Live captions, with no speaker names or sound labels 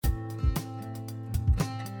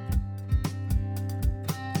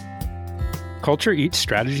Culture eats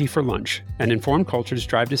strategy for lunch, and informed cultures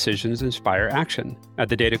drive decisions and inspire action. At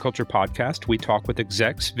the Data Culture Podcast, we talk with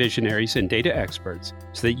execs, visionaries, and data experts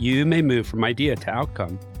so that you may move from idea to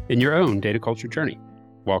outcome in your own data culture journey.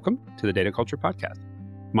 Welcome to the Data Culture Podcast.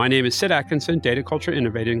 My name is Sid Atkinson, Data Culture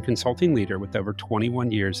Innovator and Consulting Leader with over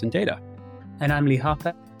 21 years in data. And I'm Lee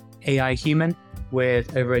Harper, AI human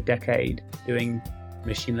with over a decade doing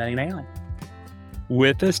machine learning and AI.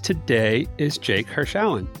 With us today is Jake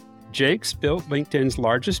Hirsch-Allen. Jake's built LinkedIn's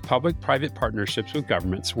largest public-private partnerships with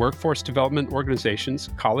governments, workforce development organizations,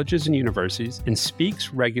 colleges, and universities, and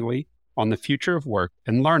speaks regularly on the future of work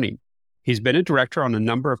and learning. He's been a director on a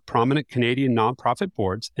number of prominent Canadian nonprofit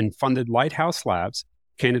boards and funded Lighthouse Labs,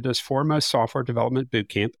 Canada's foremost software development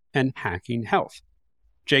bootcamp, and Hacking Health.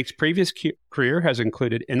 Jake's previous career has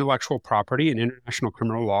included intellectual property and international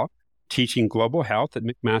criminal law, teaching global health at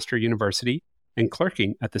McMaster University, and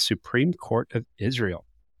clerking at the Supreme Court of Israel.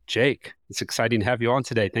 Jake, it's exciting to have you on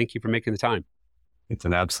today. Thank you for making the time. It's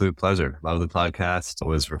an absolute pleasure. Love the podcast.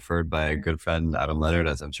 Was referred by a good friend, Adam Leonard,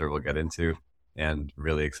 as I'm sure we'll get into, and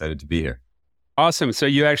really excited to be here. Awesome. So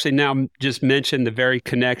you actually now just mentioned the very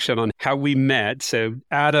connection on how we met. So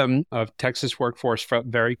Adam of Texas Workforce felt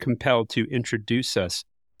very compelled to introduce us.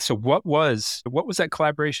 So what was that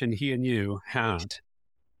collaboration he and you had?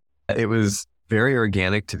 It was very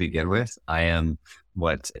organic to begin with. I am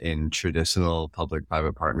what in traditional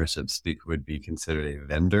public-private partnerships speak would be considered a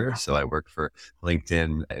vendor. So I work for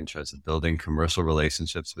LinkedIn in terms of building commercial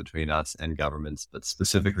relationships between us and governments, but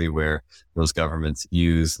specifically where those governments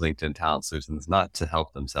use LinkedIn Talent Solutions not to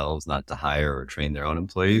help themselves, not to hire or train their own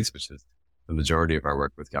employees, which is the majority of our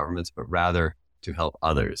work with governments, but rather to help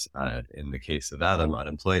others. In the case of Adam,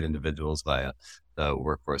 unemployed individuals via the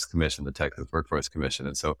Workforce Commission, the Texas Workforce Commission.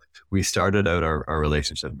 And so we started out our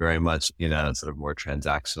relationship very much in a sort of more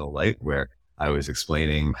transactional light, where I was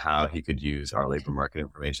explaining how he could use our labor market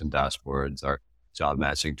information dashboards, our job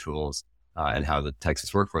matching tools, and how the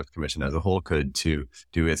Texas Workforce Commission as a whole could to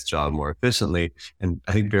do its job more efficiently. And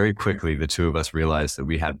I think very quickly, the two of us realized that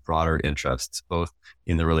we had broader interests, both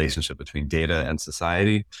in the relationship between data and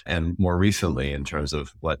society, and more recently in terms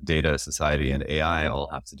of what data, society, and AI all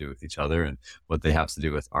have to do with each other and what they have to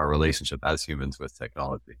do with our relationship as humans with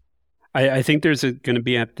technology. I think there's going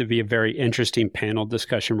to have to be a very interesting panel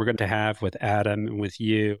discussion we're going to have with Adam and with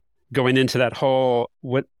you going into that whole,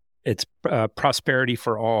 it's prosperity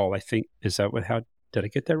for all, I think. Is that how did I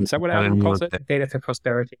get there? Is that what Adam calls it? Data for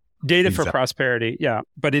prosperity. Data exactly. For prosperity, yeah.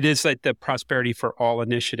 But it is like the prosperity for all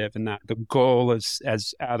initiative, and that the goal is,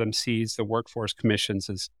 as Adam sees the workforce commissions,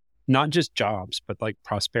 is not just jobs, but like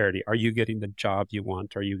prosperity. Are you getting the job you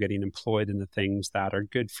want? Are you getting employed in the things that are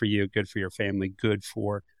good for you, good for your family, good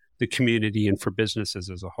for the community, and for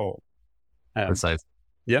businesses as a whole? Precisely.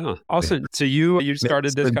 Yeah. Awesome. So you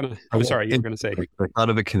started this kind of, I'm sorry, you were going to say. I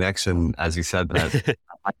thought of a connection, as you said, that I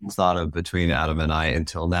hadn't thought of between Adam and I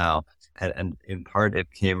until now. And in part,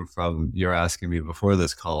 it came from your asking me before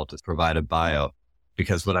this call to provide a bio,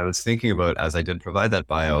 because what I was thinking about as I did provide that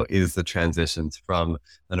bio is the transitions from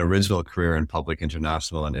an original career in public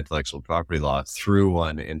international and intellectual property law through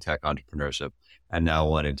one in tech entrepreneurship, and now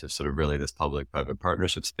one into sort of really this public-private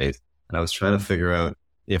partnership space. And I was trying to figure out,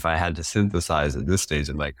 if I had to synthesize at this stage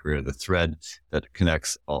in my career, the thread that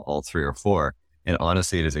connects all three or four. And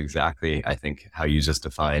honestly, it is exactly, I think, how you just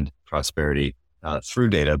defined prosperity through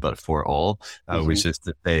data, but for all, which is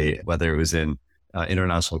to say, whether it was in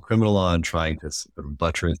international criminal law and trying to sort of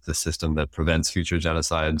buttress the system that prevents future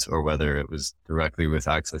genocides, or whether it was directly with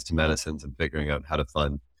access to medicines and figuring out how to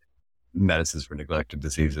fund medicines for neglected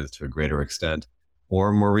diseases to a greater extent,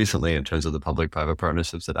 or more recently in terms of the public-private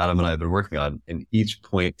partnerships that Adam and I have been working on. In each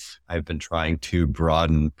point, I've been trying to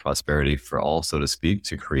broaden prosperity for all, so to speak,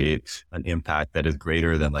 to create an impact that is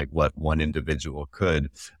greater than like what one individual could,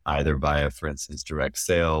 either via, for instance, direct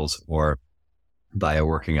sales or via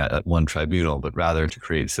working at one tribunal, but rather to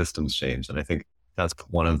create systems change. And I think that's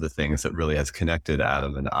one of the things that really has connected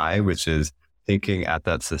Adam and I, which is thinking at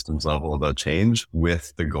that systems level about change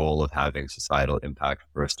with the goal of having societal impact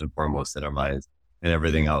first and foremost in our minds, and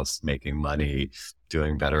everything else, making money,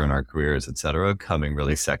 doing better in our careers, et cetera, coming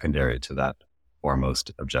really secondary to that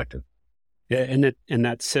foremost objective. Yeah, and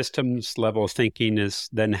that systems level thinking is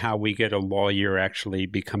then how we get a lawyer actually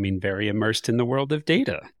becoming very immersed in the world of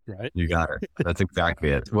data, right? You got it. That's exactly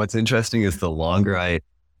it. What's interesting is the longer I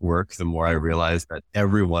work, the more I realize that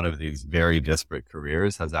every one of these very disparate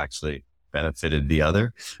careers has actually benefited the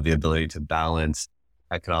other. The ability to balance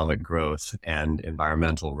economic growth and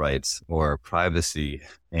environmental rights, or privacy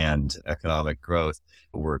and economic growth,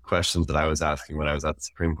 were questions that I was asking when I was at the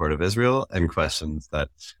Supreme Court of Israel, and questions that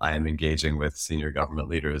I am engaging with senior government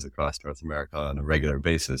leaders across North America on a regular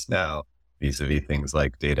basis now, vis-a-vis things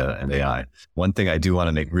like data and AI. One thing I do want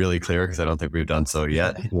to make really clear, because I don't think we've done so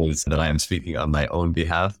yet, is that I am speaking on my own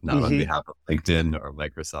behalf, not on behalf of LinkedIn or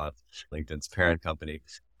Microsoft, LinkedIn's parent company,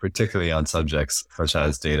 particularly on subjects such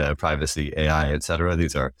as data, privacy, AI, et cetera.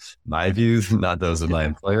 These are my views, not those of my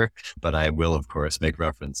employer, but I will, of course, make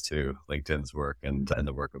reference to LinkedIn's work and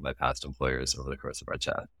the work of my past employers over the course of our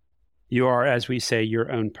chat. You are, as we say,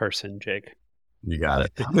 your own person, Jake. You got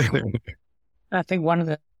it. I think one of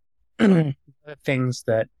the things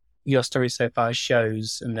that your story so far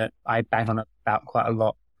shows, and that I bang on about quite a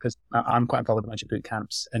lot, because I'm quite involved with a bunch of boot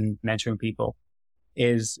camps and mentoring people,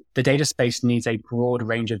 is the data space needs a broad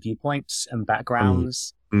range of viewpoints and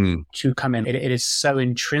backgrounds to come in. It is so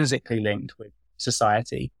intrinsically linked with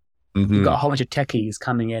society. You've got a whole bunch of techies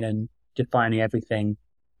coming in and defining everything.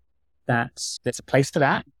 There's a place for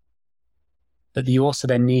that. But you also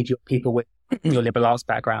then need your people with your liberal arts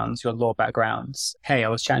backgrounds, your law backgrounds. Hey, I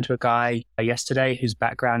was chatting to a guy yesterday whose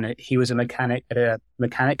background, he was a mechanic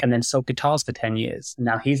and then sold guitars for 10 years. And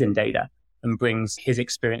now he's in data and brings his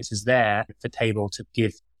experiences there to the table to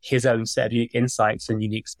give his own set of unique insights and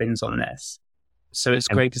unique spins on this. So it's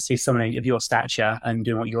great to see someone of your stature and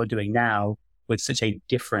doing what you're doing now with such a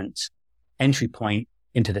different entry point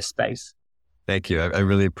into this space. Thank you. I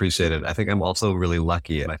really appreciate it. I think I'm also really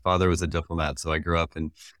lucky. My father was a diplomat, so I grew up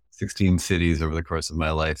in 16 cities over the course of my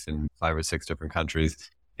life in 5 or 6 different countries.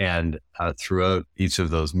 And throughout each of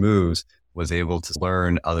those moves, was able to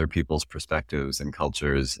learn other people's perspectives and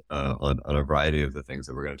cultures on a variety of the things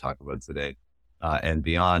that we're going to talk about today and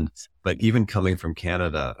beyond. But even coming from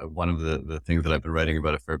Canada, one of the things that I've been writing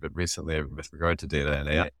about a fair bit recently with regard to data and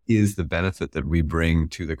AI is the benefit that we bring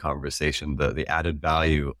to the conversation, the added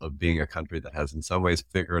value of being a country that has in some ways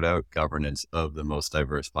figured out governance of the most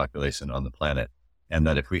diverse population on the planet. And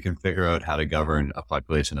that if we can figure out how to govern a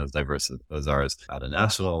population as diverse as ours at a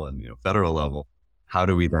national and federal level, how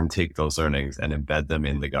do we then take those learnings and embed them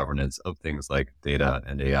in the governance of things like data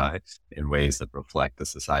and AI in ways that reflect the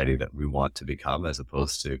society that we want to become, as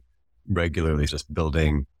opposed to regularly just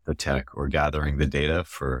building the tech or gathering the data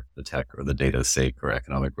for the tech or the data's sake or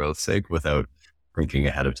economic growth's sake, without thinking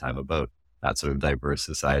ahead of time about that sort of diverse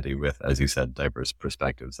society with, as you said, diverse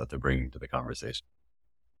perspectives that they're bringing to the conversation.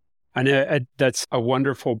 I know that's a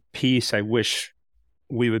wonderful piece. I wish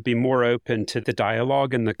we would be more open to the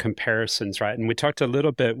dialogue and the comparisons, right? And we talked a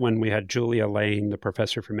little bit when we had Julia Lane, the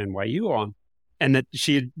professor from NYU, on, and that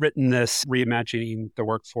she had written this Reimagining the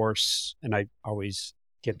Workforce, and I always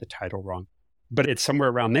get the title wrong, but it's somewhere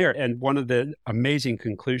around there. And one of the amazing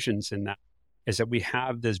conclusions in that is that we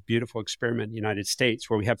have this beautiful experiment in the United States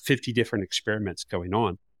where we have 50 different experiments going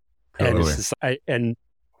on. Totally. And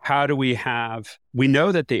how do we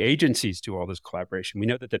know that the agencies do all this collaboration. We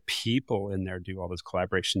know that the people in there do all this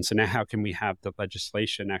collaboration. So now how can we have the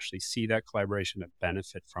legislation actually see that collaboration and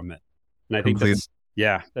benefit from it? And I think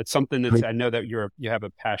that's something that I know that you have a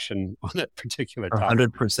passion on that particular topic.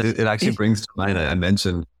 100%. It actually brings to mind, I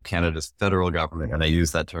mentioned Canada's federal government, and I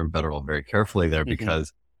use that term federal very carefully there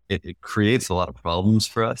because it creates a lot of problems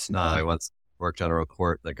for us. I once worked on a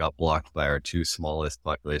report that got blocked by our 2 smallest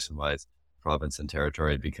population-wise province and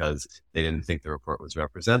territory because they didn't think the report was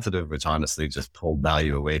representative, which honestly just pulled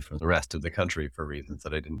value away from the rest of the country for reasons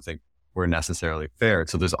that I didn't think were necessarily fair.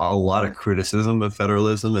 So there's a lot of criticism of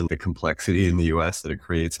federalism and the complexity in the US that it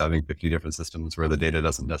creates, having 50 different systems where the data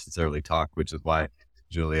doesn't necessarily talk, which is why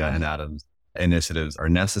Julia and Adam's initiatives are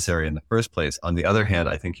necessary in the first place. On the other hand,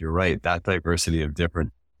 I think you're right. That diversity of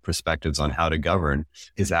different perspectives on how to govern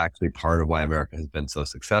is actually part of why America has been so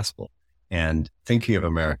successful. And thinking of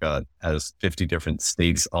America as 50 different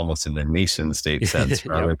states, almost in the nation state sense,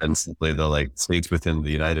 rather than simply the states within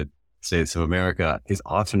the United States of America, is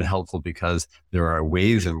often helpful because there are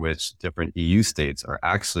ways in which different EU states are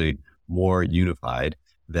actually more unified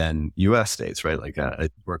than US states, right? I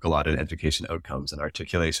work a lot in education outcomes, and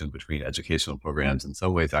articulation between educational programs in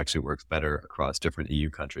some ways actually works better across different EU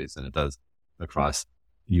countries than it does across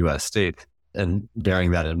US states. And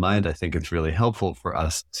bearing that in mind, I think it's really helpful for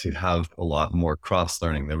us to have a lot more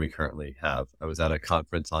cross-learning than we currently have. I was at a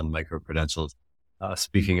conference on micro-credentials.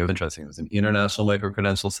 Speaking of interesting, it was an international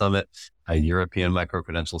micro-credential summit, a European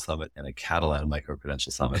micro-credential summit, and a Catalan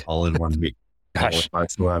micro-credential summit all in one week. Gosh.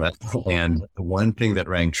 And the one thing that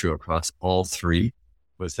rang true across all 3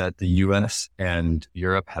 was that the US and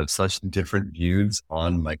Europe have such different views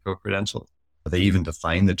on micro-credentials. They even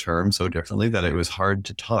define the term so differently that it was hard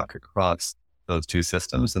to talk across those two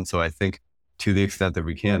systems. And so I think to the extent that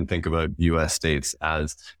we can think about US states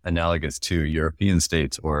as analogous to European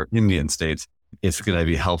states or Indian states, it's going to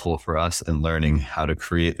be helpful for us in learning how to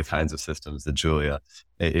create the kinds of systems that Julia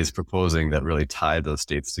is proposing that really tie those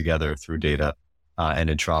states together through data and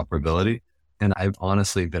interoperability. And I've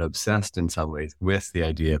honestly been obsessed in some ways with the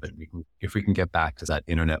idea that if we can get back to that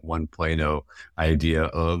Internet 1.0 idea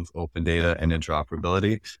of open data and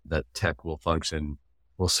interoperability, that tech will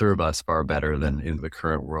serve us far better than in the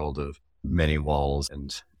current world of many walls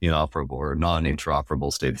and inoperable or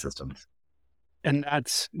non-interoperable state systems. And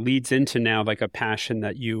that leads into now like a passion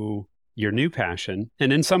that your new passion.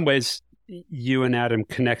 And in some ways, you and Adam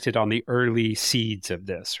connected on the early seeds of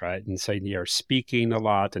this, right? And so you're speaking a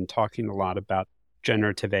lot and talking a lot about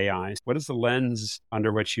generative AI. What is the lens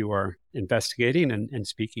under which you are investigating and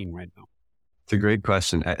speaking right now? It's a great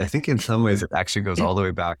question. I think in some ways it actually goes all the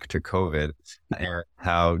way back to COVID, and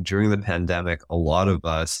how during the pandemic, a lot of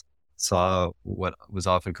us saw what was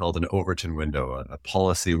often called an Overton window, a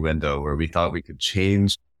policy window where we thought we could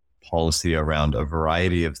change policy around a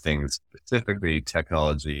variety of things, specifically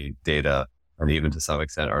technology, data, and even to some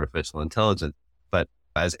extent artificial intelligence. But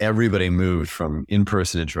as everybody moved from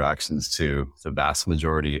in-person interactions to the vast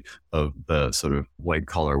majority of the sort of white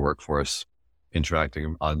collar workforce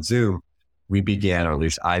interacting on Zoom, we began, or at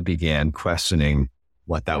least I began, questioning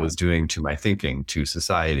what that was doing to my thinking, to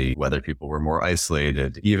society, whether people were more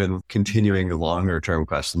isolated, even continuing longer term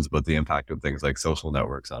questions about the impact of things like social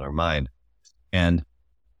networks on our mind. And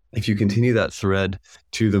if you continue that thread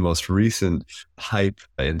to the most recent hype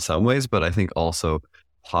in some ways, but I think also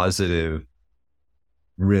positive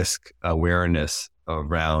risk awareness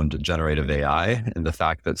around generative AI and the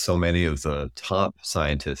fact that so many of the top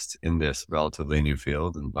scientists in this relatively new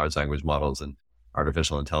field and large language models and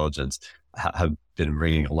artificial intelligence have been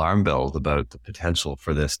ringing alarm bells about the potential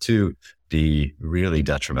for this to be really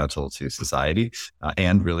detrimental to society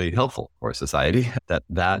and really helpful for society,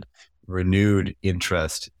 that renewed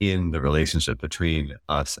interest in the relationship between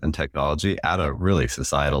us and technology at a really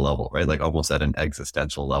societal level, right? Like almost at an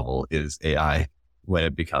existential level is AI when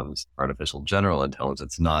it becomes artificial general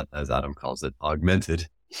intelligence, not, as Adam calls it, augmented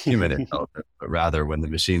human intelligence, but rather when the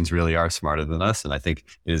machines really are smarter than us. And I think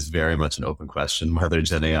it is very much an open question whether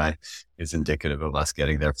Gen AI is indicative of us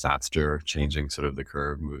getting there faster, changing sort of the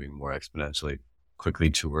curve, moving more exponentially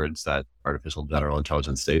quickly towards that artificial general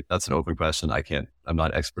intelligence state. That's an open question. I'm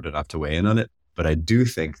not expert enough to weigh in on it, but I do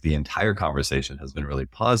think the entire conversation has been really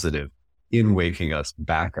positive in waking us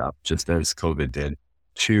back up, just as COVID did,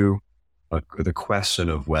 to the question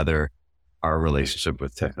of whether our relationship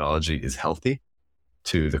with technology is healthy,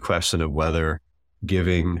 to the question of whether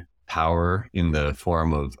giving power in the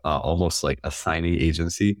form of almost like assigning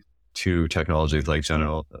agency to technologies like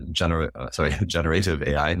generative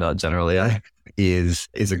AI, not general AI, is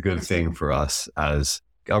a good thing for us as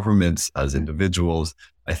governments, as individuals.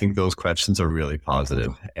 I think those questions are really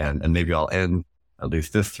positive. And maybe I'll end at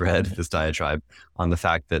least this thread, this diatribe, on the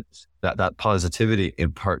fact that positivity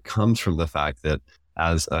in part comes from the fact that,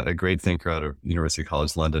 as a great thinker out of University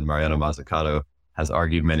College London, Mariana Mazzucato, has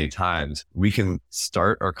argued many times, we can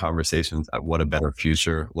start our conversations at what a better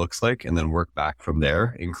future looks like and then work back from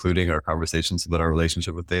there, including our conversations about our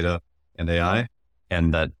relationship with data and AI,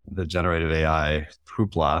 and that the generative AI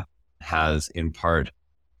hoopla has in part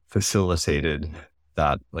facilitated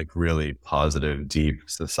that like really positive, deep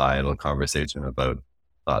societal conversation about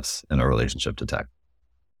us and our relationship to tech.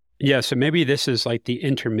 Yeah, so maybe this is like the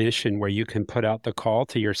intermission where you can put out the call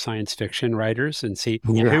to your science fiction writers and see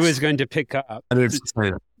who is going to pick up.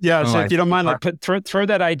 Yeah, so if you don't mind, like throw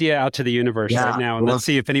that idea out to the universe right now, and let's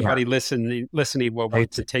see if anybody listening will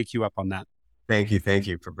want to take you up on that. Thank you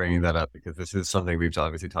for bringing that up, because this is something we've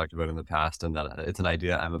obviously talked about in the past, and that it's an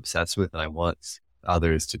idea I'm obsessed with, and I want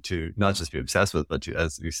others to not just be obsessed with, but to,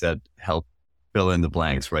 as you said, help fill in the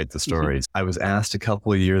blanks, write the stories. I was asked a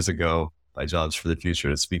couple of years ago by Jobs for the Future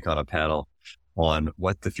to speak on a panel on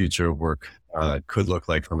what the future of work could look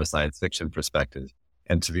like from a science fiction perspective.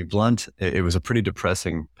 And to be blunt, it was a pretty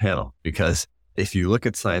depressing panel, because if you look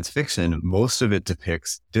at science fiction, most of it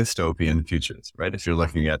depicts dystopian futures, right? If you're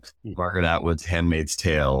looking at Margaret Atwood's Handmaid's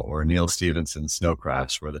Tale or Neil Stephenson's Snow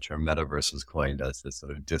Crash, where the term metaverse was coined as this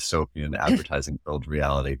sort of dystopian advertising-filled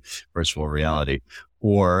reality, virtual reality.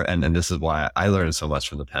 Or, and this is why I learned so much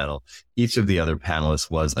from the panel, each of the other panelists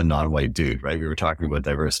was a non-white dude, right? We were talking about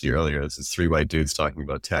diversity earlier. This is 3 white dudes talking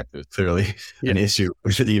about tech. There's clearly an issue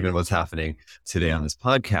with even what's happening today on this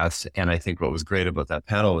podcast. And I think what was great about that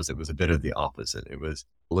panel was it was a bit of the opposite. It was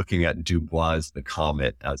looking at Dubois' The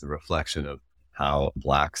Comet as a reflection of how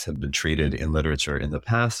Blacks have been treated in literature in the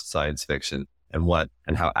past, science fiction,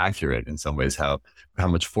 and how accurate in some ways, how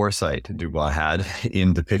much foresight Dubois had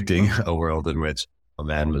in depicting a world in which a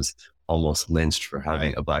black man was almost lynched for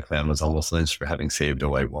having saved a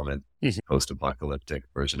white woman, post-apocalyptic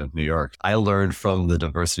version of New York. I learned from the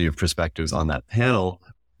diversity of perspectives on that panel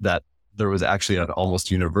that there was actually an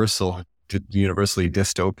almost universally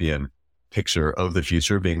dystopian picture of the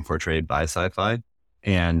future being portrayed by sci-fi.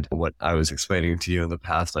 And what I was explaining to you in the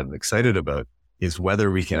past, I'm excited about, is whether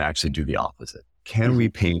we can actually do the opposite. Can we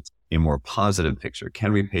paint a more positive picture?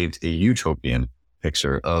 Can we paint a utopian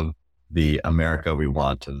picture of the America we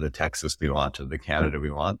want, of the Texas we want, of the Canada we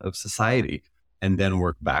want, of society, and then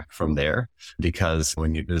work back from there? Because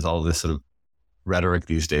there's all this sort of rhetoric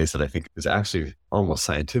these days that I think is actually almost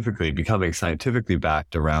becoming scientifically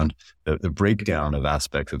backed around the breakdown of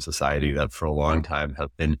aspects of society that for a long time have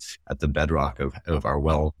been at the bedrock of our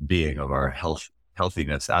well-being, of our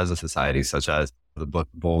healthiness as a society, such as the book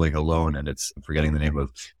Bowling Alone, and it's I'm forgetting the name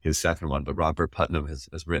of his second one, but Robert Putnam has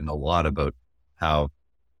written a lot about how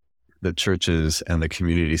the churches and the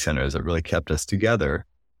community centers that really kept us together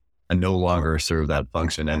and no longer serve that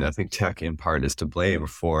function. And I think tech in part is to blame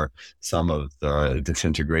for some of the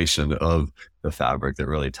disintegration of the fabric that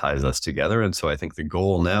really ties us together. And so I think the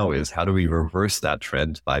goal now is, how do we reverse that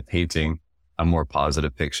trend by painting a more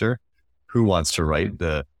positive picture? Who wants to write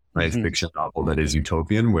the science fiction novel that is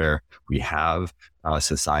utopian, where we have a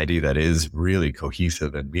society that is really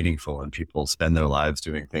cohesive and meaningful, and people spend their lives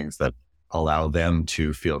doing things that allow them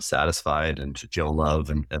to feel satisfied and to feel love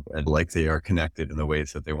and like they are connected in the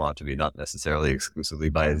ways that they want to be, not necessarily exclusively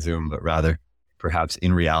by Zoom, but rather perhaps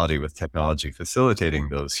in reality with technology facilitating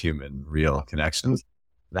those human real connections.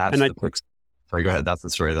 Sorry, go ahead. That's the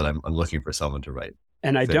story that I'm looking for someone to write.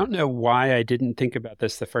 And I don't know why I didn't think about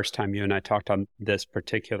this the first time you and I talked on this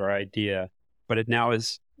particular idea, but it now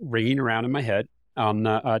is ringing around in my head on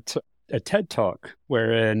a TED Talk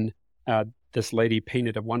wherein this lady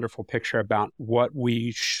painted a wonderful picture about what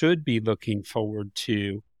we should be looking forward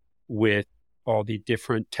to with all the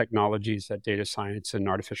different technologies that data science and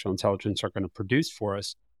artificial intelligence are going to produce for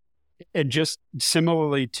us. And just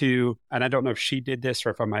similarly to, and I don't know if she did this or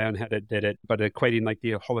if on my own head it did it, but equating like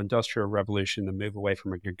the whole industrial revolution, the move away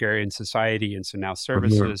from a gregarian society. And so now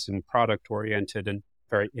services and product oriented and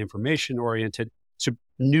very information oriented. So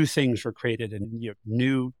new things were created and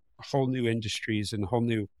whole new industries and whole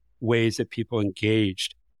new ways that people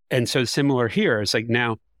engaged. And so similar here, it's like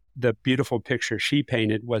now the beautiful picture she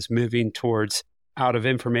painted was moving towards out of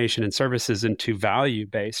information and services into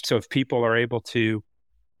value-based. So if people are able to,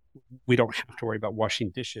 we don't have to worry about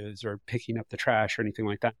washing dishes or picking up the trash or anything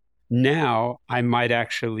like that. Now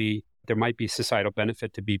there might be societal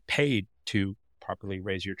benefit to be paid to properly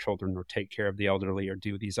raise your children or take care of the elderly or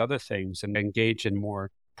do these other things and engage in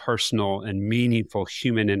more personal and meaningful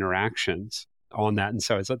human interactions on that. And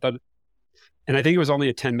so and I think it was only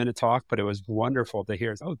a 10-minute talk, but it was wonderful to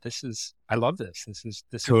hear. I llove this. This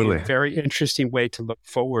is totally a very interesting way to look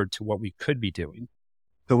forward to what we could be doing.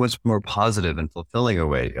 So much more positive and fulfilling a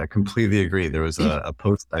way. I completely agree. There was a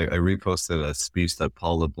post, I reposted a speech that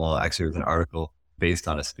Paul LeBlanc, actually it was an article based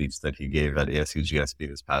on a speech that he gave at ASU GSB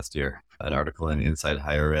this past year, an article in Inside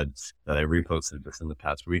Higher Ed that I reposted just in the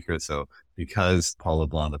past week or so, because Paul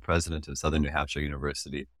LeBlanc, the president of Southern New Hampshire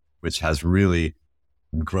University, which has really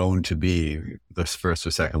grown to be the first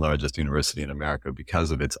or second largest university in America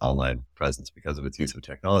because of its online presence, because of its use of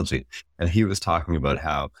technology. And he was talking about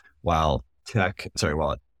how while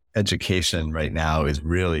education right now is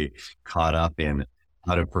really caught up in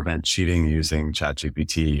how to prevent cheating using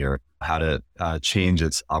ChatGPT or how to change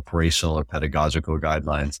its operational or pedagogical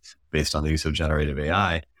guidelines based on the use of generative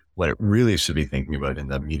AI, what it really should be thinking about in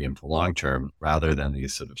the medium to long term, rather than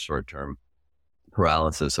these sort of short-term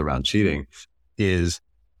paralysis around cheating, is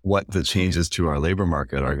what the changes to our labor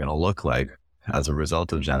market are going to look like as a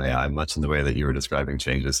result of Gen AI, much in the way that you were describing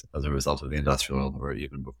changes as a result of the industrial or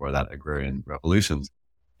even before that agrarian revolutions.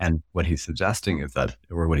 And what he's suggesting is that,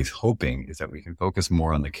 or what he's hoping is that we can focus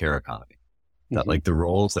more on the care economy, that like the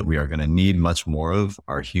roles that we are going to need much more of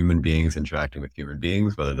are human beings interacting with human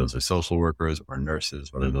beings, whether those are social workers or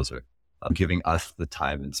nurses, whether those are giving us the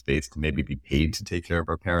time and space to maybe be paid to take care of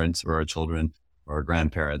our parents or our children or our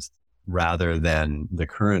grandparents, rather than the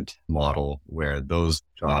current model where those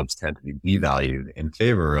jobs tend to be devalued in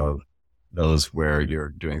favor of those where you're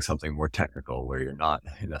doing something more technical, where you're not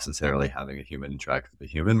necessarily having a human interact with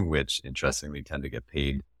a human, which interestingly tend to get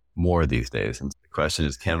paid more these days. And the question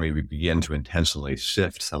is, can we begin to intentionally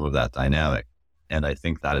shift some of that dynamic? And I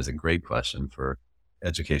think that is a great question for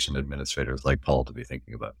education administrators like Paul to be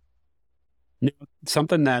thinking about.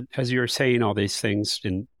 Something that, as you were saying all these things,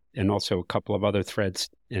 and and also a couple of other threads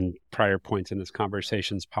and prior points in this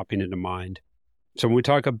conversation is popping into mind. So when we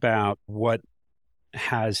talk about what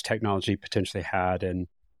has technology potentially had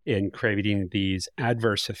in creating these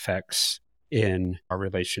adverse effects in our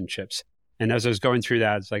relationships. And as I was going through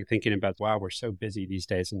that, it's like thinking about, wow, we're so busy these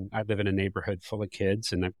days. And I live in a neighborhood full of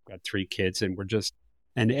kids, and I've got 3 kids, and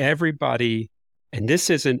and everybody, and this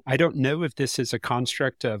isn't, I don't know if this is a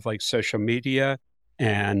construct of like social media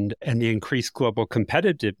and the increased global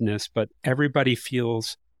competitiveness, but everybody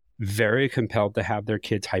feels very compelled to have their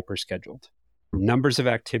kids hyper scheduled, numbers of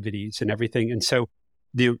activities and everything. And so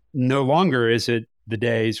no longer is it the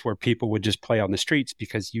days where people would just play on the streets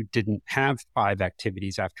because you didn't have 5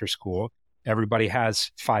 activities after school. Everybody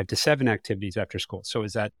has 5 to 7 activities after school. So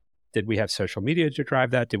did we have social media to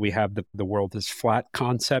drive that? Did we have the world as flat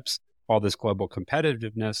concepts, all this global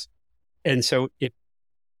competitiveness? And so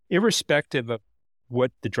irrespective of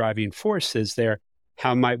what the driving force is there,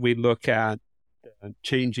 how might we look at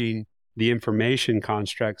changing the information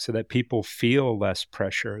construct so that people feel less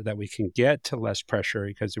pressure, that we can get to less pressure?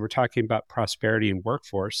 Because we're talking about prosperity and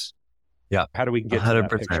workforce. Yeah. How do we get 100%. To that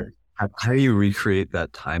picture? How do you recreate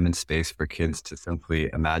that time and space for kids to simply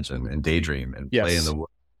imagine and daydream and play in the world,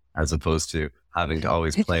 as opposed to having to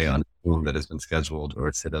always play on a room that has been scheduled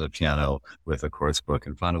or sit at a piano with a course book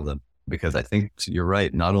in front of them? Because I think you're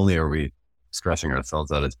right. Not only are we stressing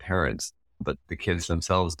ourselves out as parents, but the kids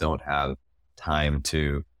themselves don't have time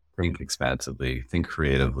to think expansively, think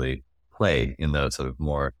creatively, play in the sort of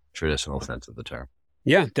more traditional sense of the term.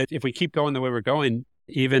 Yeah, that if we keep going the way we're going,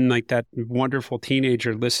 even like that wonderful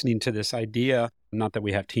teenager listening to this idea, not that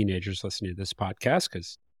we have teenagers listening to this podcast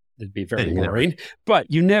because it'd be very boring,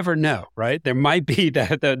 but you never know, right? There might be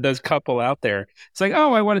those couple out there. It's like,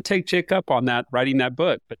 oh, I want to take Jake up on that, writing that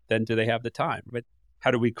book, but then do they have the time? But how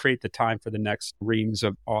do we create the time for the next reams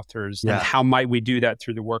of authors? Yeah. And how might we do that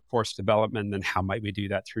through the workforce development? And how might we do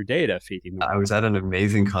that through data feeding? I was at an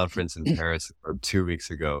amazing conference in Paris 2 weeks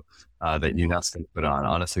ago that UNESCO put on.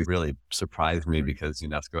 Honestly, really surprised me because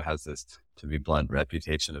UNESCO has this, to be blunt,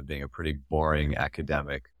 reputation of being a pretty boring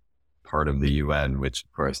academic part of the UN, which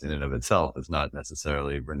of course in and of itself is not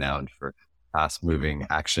necessarily renowned for fast moving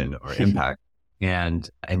action or impact. And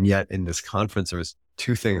yet in this conference, there was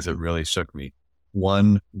 2 things that really shook me.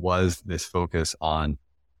 One was this focus on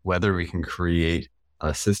whether we can create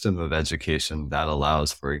a system of education that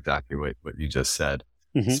allows for exactly what you just said,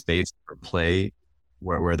 space for play,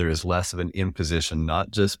 where there is less of an imposition,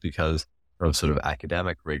 not just because of sort of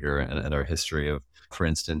academic rigor and our history of, for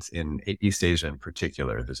instance, in East Asia in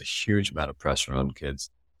particular, there's a huge amount of pressure on kids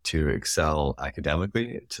to excel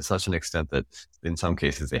academically to such an extent that in some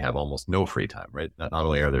cases they have almost no free time, right? Not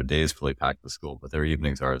only are their days fully packed with school, but their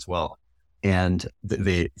evenings are as well. And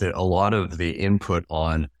a lot of the input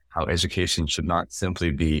on how education should not simply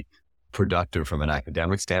be productive from an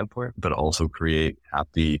academic standpoint, but also create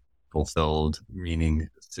happy, fulfilled,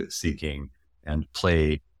 meaning-seeking, and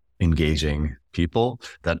play-engaging people,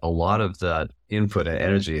 that a lot of that input and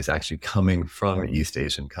energy is actually coming from East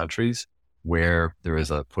Asian countries where there is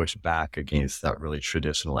a push back against that really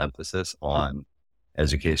traditional emphasis on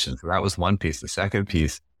education. So that was one piece. The second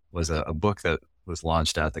piece was a book that was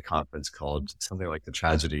launched at the conference called something like The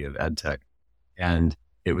Tragedy of EdTech. And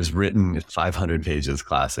it was written 500 pages,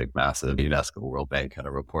 classic, massive UNESCO World Bank kind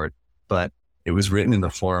of report, but it was written in the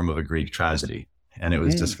form of a Greek tragedy. And it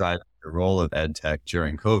was describing the role of EdTech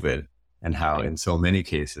during COVID and how in so many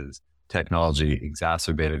cases, technology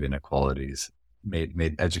exacerbated inequalities,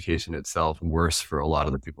 made education itself worse for a lot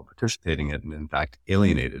of the people participating in it, and in fact,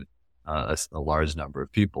 alienated a large number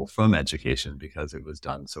of people from education because it was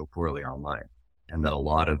done so poorly online. And that a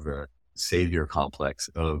lot of the savior complex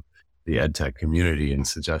of the EdTech community in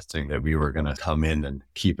suggesting that we were going to come in and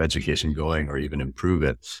keep education going or even improve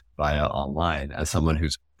it via online. As someone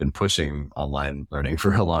who's been pushing online learning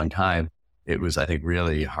for a long time, it was, I think,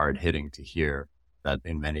 really hard hitting to hear that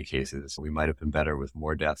in many cases, we might have been better with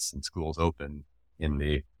more desks and schools open, in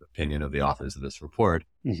the opinion of the authors of this report,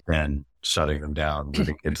 than shutting them down,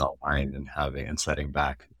 moving kids online and setting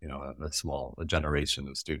back, a generation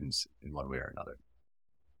of students in one way or another.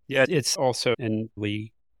 Yeah, it's also, and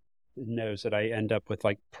Lee knows that I end up with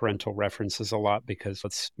like parental references a lot because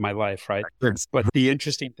it's my life, right? But the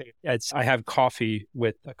interesting thing, I have coffee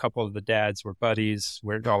with a couple of the dads. We're buddies.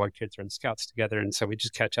 All our kids are in Scouts together. And so we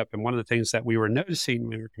just catch up. And one of the things that we were noticing,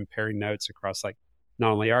 we were comparing notes across like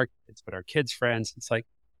not only our kids, but our kids' friends. It's like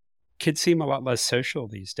kids seem a lot less social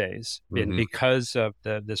these days and because of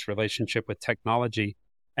this relationship with technology.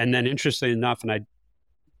 And then interestingly enough, and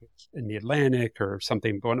in the Atlantic or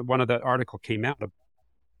something, one of the article came out,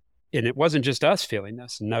 and it wasn't just us feeling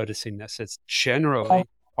this and noticing this. It's generally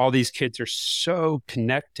all these kids are so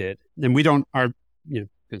connected, and we don't, you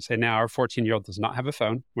can say now our 14-year-old does not have a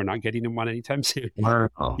phone. We're not getting him one anytime soon. Wow.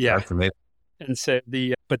 Yeah. That's amazing. And so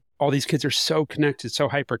but all these kids are so connected, so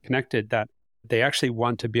hyper connected that they actually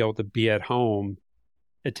want to be able to be at home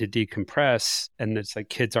and to decompress. And it's like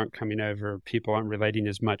kids aren't coming over, people aren't relating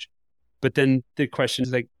as much. But then the question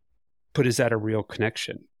is like, but is that a real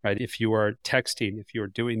connection, right? If you are texting, if you are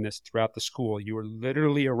doing this throughout the school, you are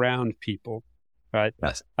literally around people, right?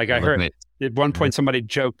 Yes. Like I heard at one point somebody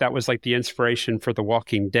joked that was like the inspiration for The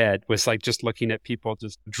Walking Dead, was like just looking at people,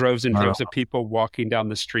 just droves and droves of people walking down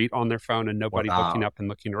the street on their phone and nobody looking up and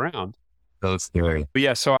looking around. So scary. But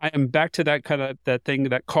yeah, so I am back to that kind of that thing,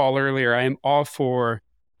 that call earlier. I am all for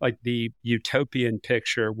like the utopian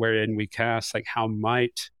picture wherein we cast like how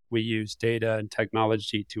might we use data and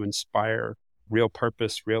technology to inspire real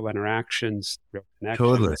purpose, real interactions, real connections.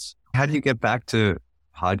 Totally. How do you get back to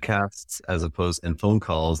podcasts and phone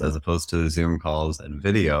calls as opposed to Zoom calls and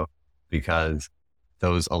video? Because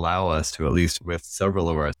those allow us to, at least with several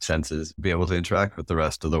of our senses, be able to interact with the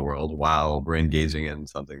rest of the world while we're engaging in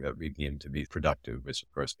something that we deem to be productive, which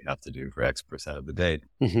of course we have to do for X% of the day.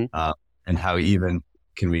 Mm-hmm. And how even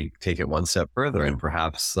can we take it one step further and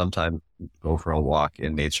perhaps sometimes go for a walk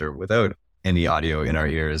in nature without any audio in our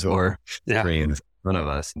ears or screens in front of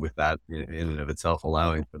us, with that in and of itself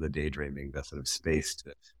allowing for the daydreaming, that sort of space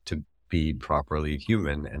to be properly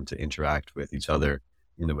human and to interact with each other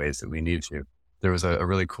in the ways that we need to. There was a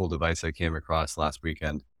really cool device I came across last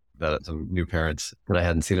weekend that some new parents that I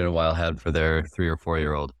hadn't seen in a while had for their 3 or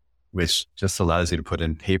 4-year-old, which just allows you to put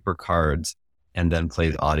in paper cards and then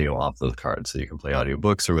plays audio off those cards. So you can play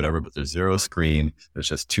audiobooks or whatever, but there's zero screen. There's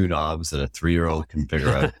just 2 knobs that a 3-year-old can figure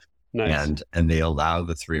out. Nice. And they allow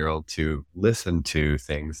the 3-year-old to listen to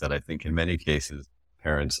things that I think in many cases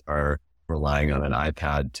parents are relying on an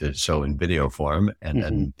iPad to show in video form,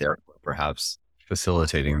 and therefore perhaps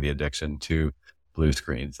facilitating the addiction to blue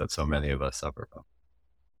screens that so many of us suffer from.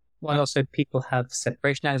 Well, also people have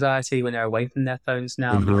separation anxiety when they're away from their phones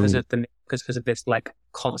now because of this like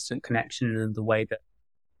constant connection and the way that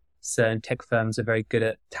certain tech firms are very good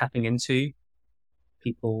at tapping into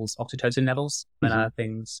people's oxytocin levels and other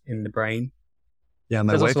things in the brain. Yeah,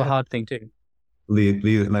 that's also a hard thing too.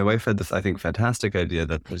 My wife had this, I think, fantastic idea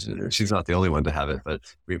that she's not the only one to have it, but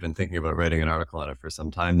we've been thinking about writing an article on it for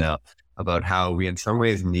some time now about how we in some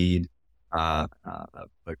ways need a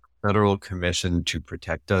federal commission to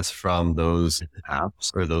protect us from those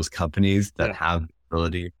apps or those companies that have the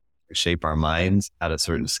ability to shape our minds at a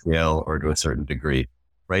certain scale or to a certain degree,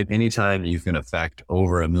 right? Anytime you can affect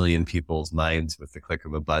over 1 million people's minds with the click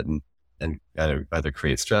of a button and either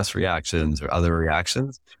create stress reactions or other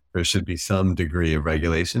reactions, there should be some degree of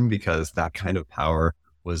regulation, because that kind of power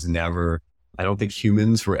was never, I don't think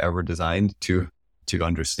humans were ever designed to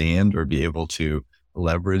understand or be able to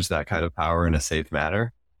leverage that kind of power in a safe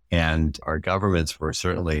manner. And our governments were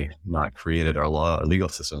certainly not created, our legal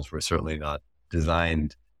systems were certainly not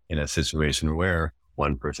designed in a situation where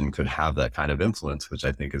one person could have that kind of influence, which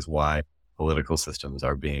I think is why political systems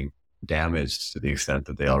are being damaged to the extent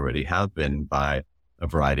that they already have been by a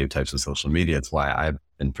variety of types of social media. It's why I've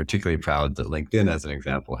been particularly proud that LinkedIn, as an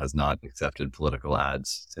example, has not accepted political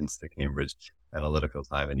ads since the Cambridge Analytica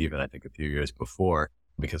time, and even I think a few years before,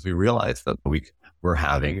 because we realized that we were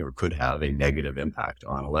having or could have a negative impact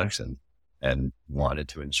on elections and wanted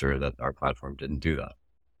to ensure that our platform didn't do that.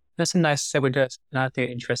 That's a nice segue. Another thing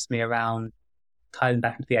that interests me around tying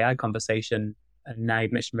back into the AI conversation, and now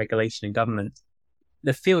you've mentioned regulation and government.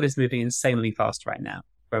 The field is moving insanely fast right now,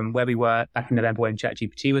 from where we were back in November when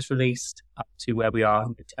ChatGPT was released up to where we are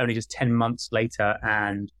only just 10 months later,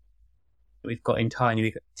 and we've got entire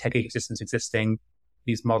new tech ecosystems existing.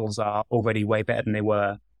 These models are already way better than they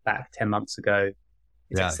were back 10 months ago.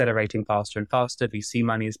 It's accelerating faster and faster. VC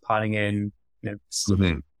money is piling in.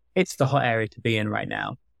 It's the hot area to be in right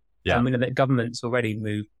now. Yeah. I mean, that governments already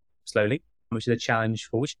move slowly, which is a challenge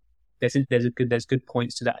for which there's good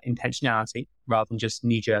points to that intentionality rather than just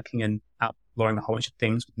knee jerking and outlawing a whole bunch of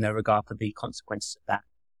things with no regard for the consequences of that.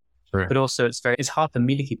 Sure. But also it's hard for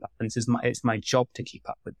me to keep up, and it's my job to keep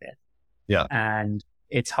up with this. Yeah. And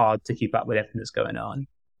it's hard to keep up with everything that's going on.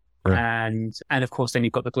 Sure. And of course, then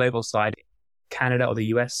you've got the global side. Canada or the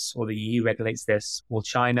US or the EU regulates this. Will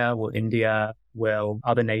China, will India, will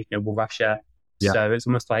other nations, will Russia? Yeah. So it's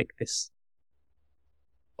almost like this.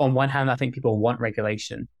 On one hand, I think people want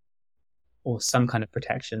regulation or some kind of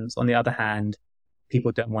protections. On the other hand,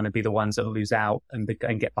 people don't want to be the ones that lose out and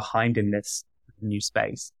get behind in this new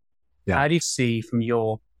space. Yeah. How do you see, from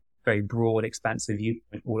your very broad, expansive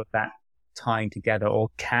viewpoint, all of that tying together, or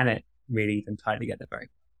can it really even tie together very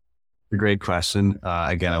well? a great question.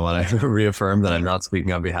 Again, I want to reaffirm that I'm not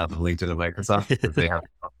speaking on behalf of LinkedIn and Microsoft because they have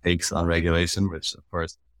takes on regulation, which of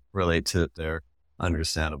course relate to their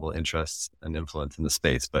understandable interests and influence in the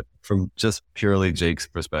space. But from just purely Jake's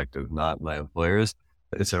perspective, not my employer's,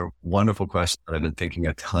 it's a wonderful question that I've been thinking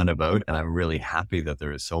a ton about. And I'm really happy that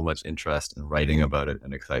there is so much interest in writing about it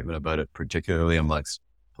and excitement about it, particularly amongst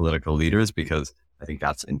political leaders, because I think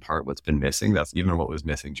that's in part what's been missing. That's even what was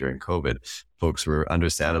missing during COVID. Folks were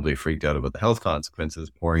understandably freaked out about the health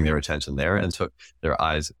consequences, pouring their attention there and took their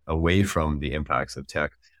eyes away from the impacts of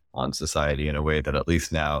tech on society in a way that at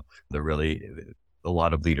least now a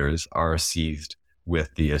lot of leaders are seized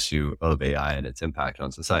with the issue of AI and its impact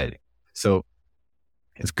on society. So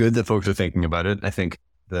it's good that folks are thinking about it. I think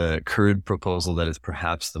the current proposal that is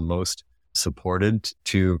perhaps the most supported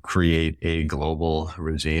to create a global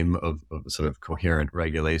regime of sort of coherent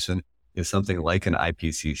regulation is something like an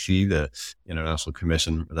IPCC, the International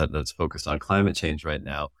Commission that's focused on climate change right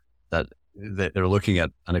now, that they're looking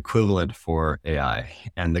at an equivalent for AI.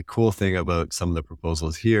 And the cool thing about some of the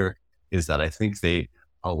proposals here is that I think they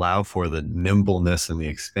allow for the nimbleness and the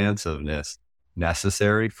expansiveness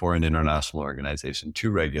necessary for an international organization to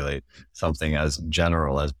regulate something as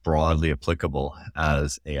general, as broadly applicable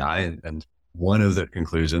as AI. And one of the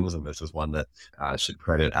conclusions, and this is one that I should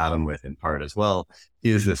credit Adam with in part as well,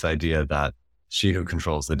 is this idea that she who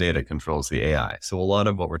controls the data controls the AI. So a lot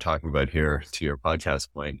of what we're talking about here, to your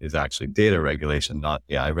podcast point, is actually data regulation, not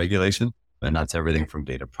AI regulation. And that's everything from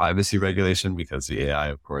data privacy regulation, because the AI,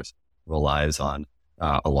 of course, relies on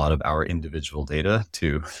a lot of our individual data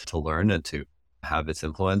to learn and to have its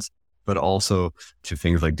influence, but also to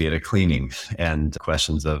things like data cleaning and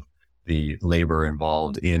questions of the labor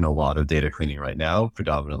involved in a lot of data cleaning right now,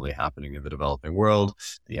 predominantly happening in the developing world,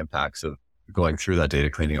 the impacts of going through that data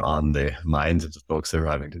cleaning on the minds of the folks that are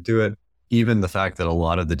having to do it. Even the fact that a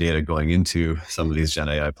lot of the data going into some of these Gen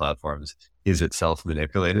AI platforms is itself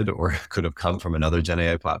manipulated or could have come from another Gen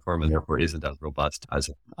AI platform and therefore isn't as robust as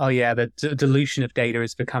it. Oh yeah, the dilution of data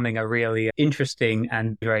is becoming a really interesting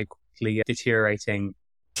and very quickly deteriorating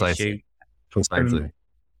issue. Precisely.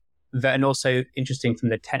 And also interesting from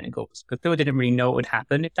the technical, because people didn't really know what would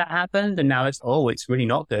happen if that happened. And now it's really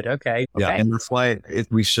not good. Okay. Yeah. And that's why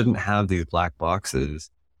we shouldn't have these black boxes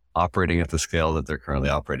operating at the scale that they're currently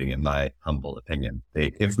operating, in my humble opinion.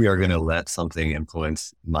 If we are going to let something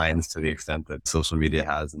influence minds to the extent that social media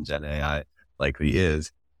has and Gen AI likely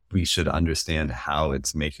is, we should understand how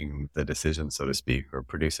it's making the decision, so to speak, or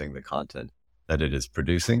producing the content that it is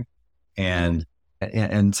producing. And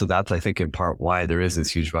so that's, I think, in part why there is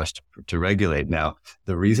this huge rush to regulate. Now,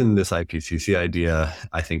 the reason this IPCC idea,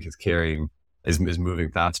 I think, is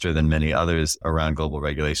moving faster than many others around global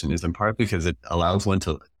regulation is in part because it allows one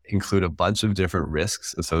to include a bunch of different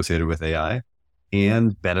risks associated with AI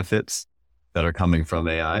and benefits that are coming from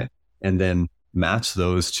AI, and then match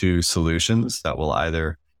those to solutions that will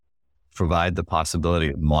either provide the possibility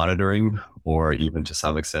of monitoring or even to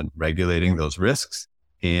some extent regulating those risks,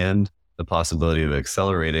 and the possibility of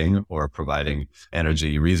accelerating or providing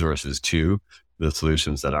energy resources to the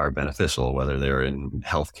solutions that are beneficial, whether they're in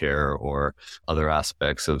healthcare or other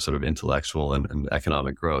aspects of sort of intellectual and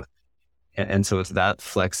economic growth. And so it's that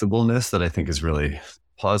flexibleness that I think is really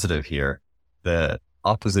positive here. The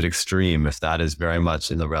opposite extreme, if that is very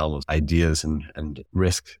much in the realm of ideas and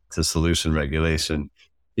risk to solution regulation,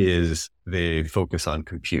 is the focus on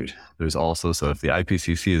compute. There's also, so if the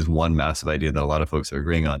IPCC is one massive idea that a lot of folks are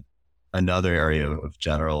agreeing on, another area of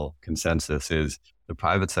general consensus is the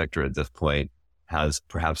private sector at this point has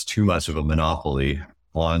perhaps too much of a monopoly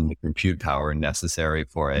on the compute power necessary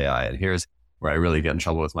for AI. And here's where I really get in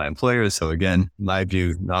trouble with my employers. So again, my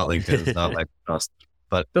view, not LinkedIn, not Microsoft,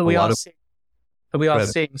 but we are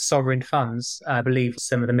seeing sovereign funds. I believe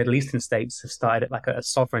some of the Middle Eastern states have started at like a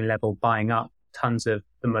sovereign level buying up tons of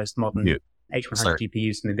the most modern H100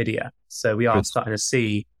 GPUs from NVIDIA. So we are starting to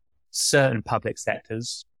see certain public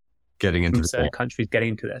sectors getting into certain countries getting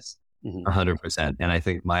into this. 100%. And I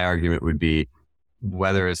think my argument would be,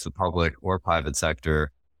 whether it's the public or private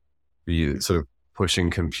sector, you sort of pushing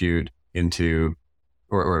compute into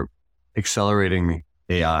or accelerating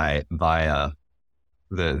AI via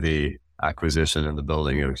the acquisition and the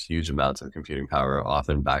building of huge amounts of computing power,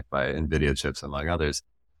 often backed by NVIDIA chips, among others,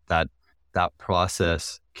 that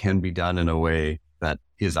process can be done in a way that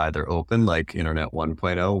is either open, like Internet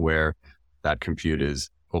 1.0, where that compute is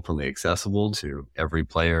openly accessible to every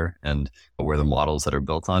player and where the models that are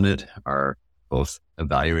built on it are both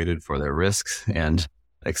evaluated for their risks and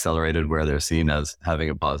accelerated where they're seen as having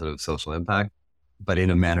a positive social impact, but in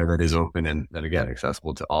a manner that is open and again,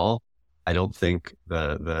 accessible to all. I don't think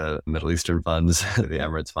the Middle Eastern funds, the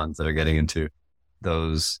Emirates funds that are getting into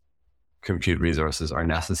those compute resources are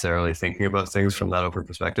necessarily thinking about things from that open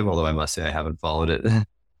perspective, although I must say I haven't followed it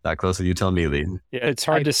that closely. You tell me, Lee. Yeah, it's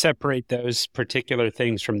hard to separate those particular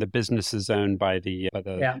things from the businesses owned by the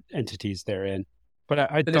entities they're in. But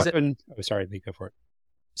sorry, Lee, go for it.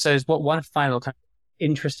 So there's one final kind of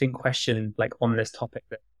interesting question like on this topic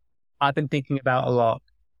that I've been thinking about a lot.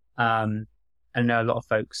 I know a lot of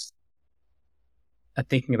folks are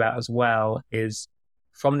thinking about as well, is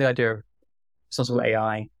from the idea of responsible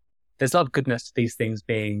AI, there's a lot of goodness to these things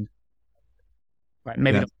being, right,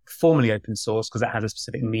 maybe not formally open source because that has a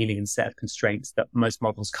specific meaning and set of constraints that most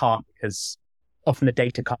models can't, because often the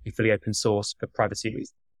data can't be fully open source for privacy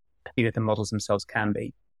reasons, even if the models themselves can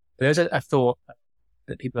be. But there's a thought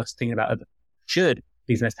that people are thinking about, should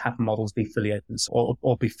these next half models be fully open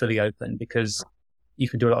or be fully open, because you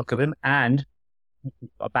can do a lot of good with them and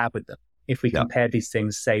bad with them. If we compare these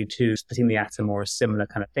things, say, to splitting the atom or a similar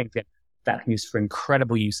kind of thing, that can be used for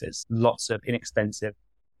incredible uses, lots of inexpensive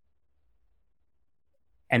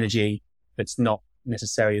energy that's not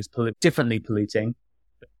necessarily as differently polluting,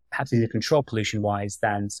 but perhaps easier to control pollution-wise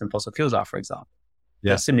than some fossil fuels are, for example.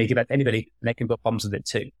 Yeah. Similarly, give that to anybody, and they can put bombs with it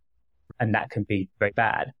too. And that can be very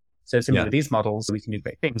bad. So similarly with these models, we can do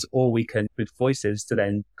great things, or we can with voices to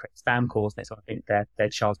then create spam calls, and they sort of think their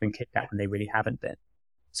child's been kidnapped when they really haven't been.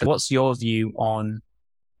 So what's your view on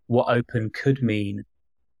what open could mean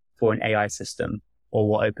for an AI system, or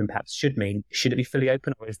what open perhaps should mean? Should it be fully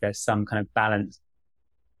open, or is there some kind of balance?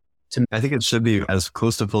 I think it should be as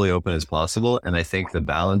close to fully open as possible. And I think the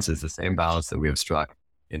balance is the same balance that we have struck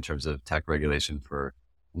in terms of tech regulation for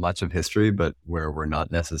much of history, but where we're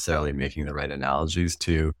not necessarily making the right analogies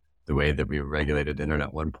to the way that we regulated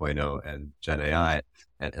Internet 1.0 and Gen AI.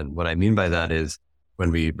 And what I mean by that is,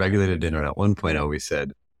 when we regulated Internet 1.0, we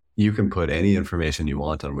said, you can put any information you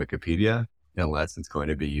want on Wikipedia unless it's going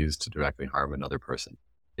to be used to directly harm another person.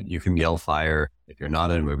 You can yell fire if you're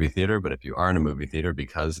not in a movie theater, but if you are in a movie theater,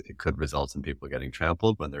 because it could result in people getting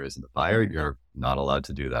trampled when there isn't a fire, you're not allowed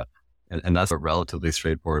to do that. And that's a relatively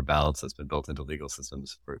straightforward balance that's been built into legal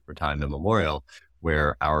systems for time immemorial,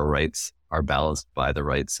 where our rights are balanced by the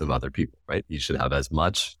rights of other people, right? You should have as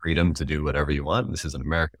much freedom to do whatever you want. This is an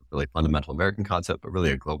really fundamental American concept, but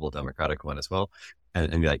really a global democratic one as well.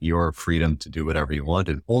 And that your freedom to do whatever you want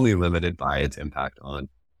is only limited by its impact on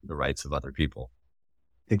the rights of other people.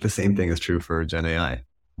 I think the same thing is true for Gen AI.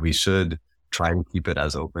 We should try and keep it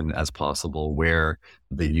as open as possible where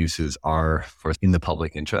the uses are in the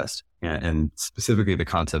public interest. And specifically the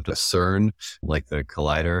concept of CERN, like the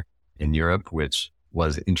collider in Europe, which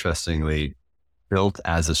was interestingly built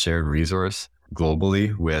as a shared resource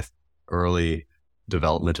globally with early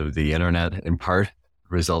development of the internet, in part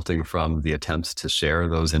resulting from the attempts to share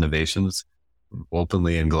those innovations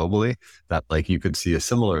openly and globally, that like you could see a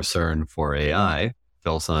similar CERN for AI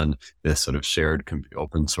built on this sort of shared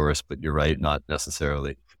open source, but you're right, not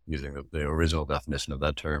necessarily using the original definition of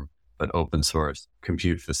that term, but open source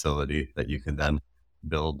compute facility that you can then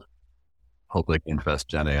build public interest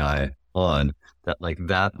Gen AI on.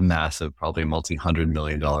 That massive, probably multi-$100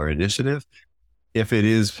 million initiative, if it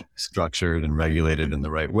is structured and regulated in the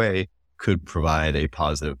right way, could provide a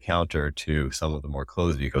positive counter to some of the more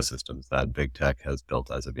closed ecosystems that big tech has built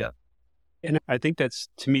as of yet. And I think that's,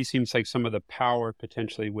 to me, seems like some of the power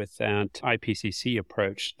potentially with that IPCC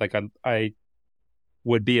approach. Like I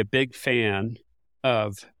would be a big fan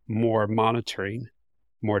of more monitoring,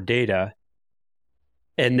 more data,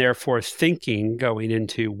 and therefore thinking going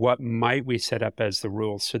into what might we set up as the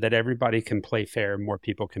rules so that everybody can play fair and more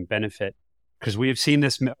people can benefit. Because we have seen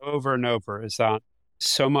this over and over, is that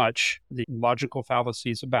so much the logical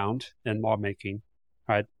fallacies abound in lawmaking,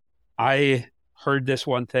 right? I heard this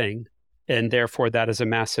one thing, and therefore that is a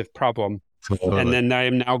massive problem. And then I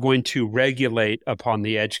am now going to regulate upon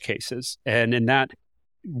the edge cases. And in that,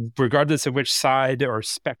 regardless of which side or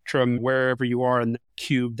spectrum, wherever you are in the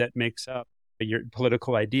cube that makes up your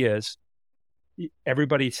political ideas,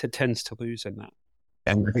 everybody tends to lose in that.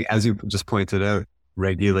 And I think, as you just pointed out,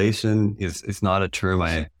 regulation is not a term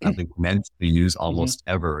I think meant to use almost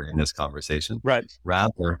ever in this conversation. Right.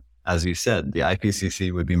 Rather, as you said, the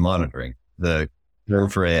IPCC would be monitoring. The term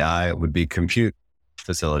for AI would be compute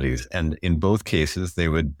facilities. And in both cases, they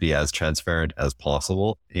would be as transparent as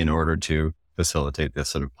possible in order to facilitate this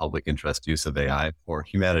sort of public interest use of AI for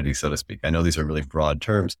humanity, so to speak. I know these are really broad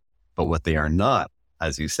terms, but what they are not,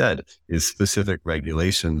 as you said, is specific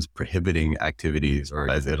regulations prohibiting activities, or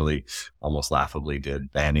as Italy almost laughably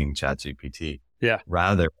did, banning ChatGPT. Yeah.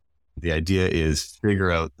 Rather, the idea is figure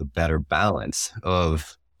out the better balance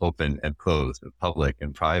of open and closed, of public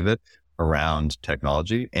and private, around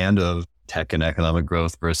technology and of tech and economic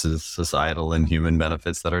growth versus societal and human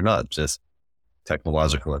benefits that are not just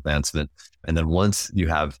technological advancement. And then once you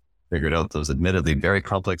have figured out those admittedly very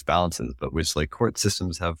complex balances, but which like court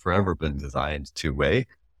systems have forever been designed to weigh,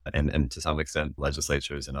 and to some extent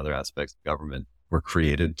legislatures and other aspects of government were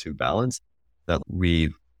created to balance, that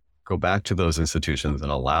we go back to those institutions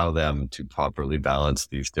and allow them to properly balance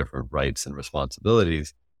these different rights and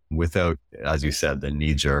responsibilities without, as you said, the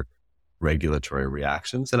knee-jerk regulatory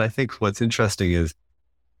reactions. And I think what's interesting is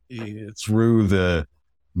through the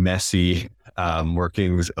messy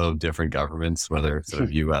workings of different governments, whether it's sort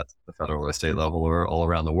of US, the federal or state level, or all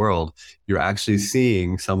around the world, you're actually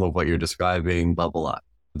seeing some of what you're describing bubble up.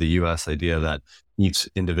 The US idea that each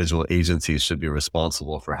individual agency should be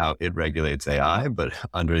responsible for how it regulates AI, but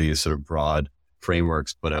under these sort of broad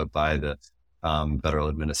frameworks put out by the federal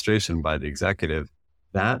administration, by the executive,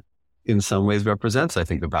 that in some ways represents, I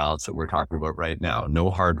think, the balance that we're talking about right now. No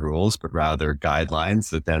hard rules, but rather guidelines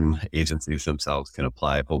that then agencies themselves can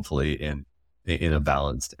apply, hopefully in a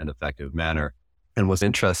balanced and effective manner. And what's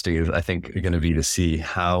interesting is, I think, going to be to see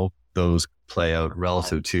how those play out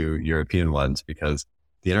relative to European ones, because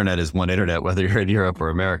the internet is one internet, whether you're in Europe or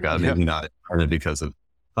America. Maybe not because of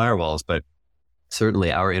firewalls, but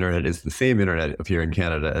certainly our internet is the same internet up here in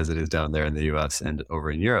Canada as it is down there in the US and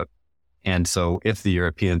over in Europe. And so if the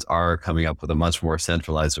Europeans are coming up with a much more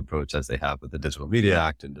centralized approach, as they have with the Digital Media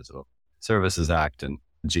Act and Digital Services Act and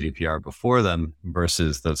GDPR before them,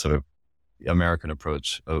 versus the sort of American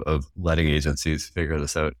approach of letting agencies figure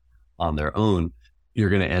this out on their own, you're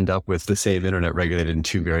going to end up with the same internet regulated in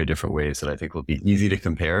two very different ways that I think will be easy to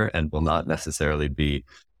compare and will not necessarily be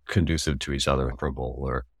conducive to each other,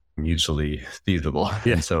 or mutually feasible.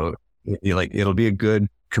 Yeah. And so it'll be a good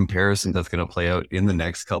comparison that's going to play out in the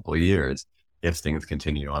next couple of years if things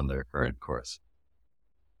continue on their current course.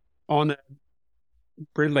 On a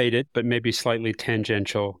related, but maybe slightly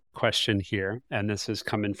tangential question here, and this is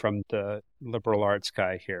coming from the liberal arts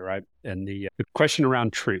guy here, right? And the question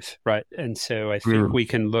around truth, right? And so I think we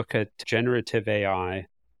can look at generative AI,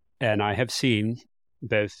 and I have seen,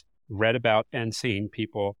 both read about and seen,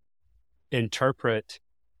 people interpret,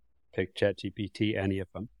 pick ChatGPT, any of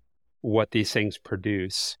them, what these things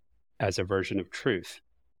produce as a version of truth.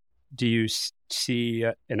 Do you see,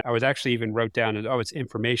 and I was actually even wrote down, it's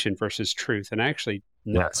information versus truth. And actually,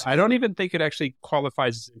 no, yes. I don't even think it actually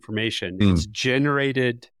qualifies as information. It's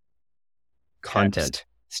generated content. Text.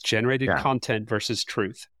 It's generated content versus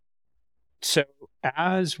truth. So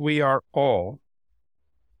as we are all,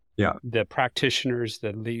 the practitioners,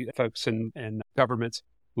 the folks in governments,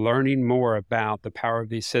 learning more about the power of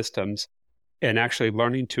these systems, and actually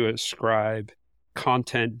learning to ascribe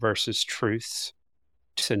content versus truths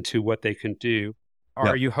and to what they can do.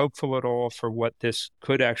 Are you hopeful at all for what this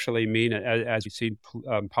could actually mean, as you see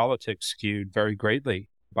politics skewed very greatly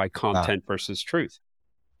by content versus truth?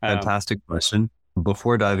 Fantastic question.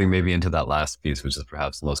 Before diving maybe into that last piece, which is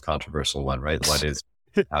perhaps the most controversial one, right?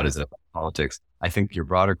 How does it affect politics? I think your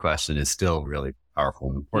broader question is still really powerful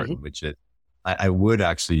and important, which is, I would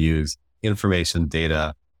actually use information,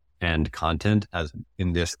 data, and content as,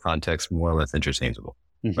 in this context, more or less interchangeable,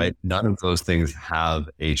 right? None of those things have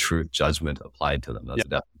a truth judgment applied to them. That's a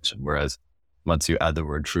definition. Whereas once you add the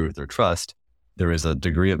word truth or trust, there is a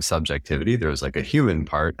degree of subjectivity. There's like a human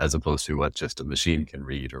part as opposed to what just a machine can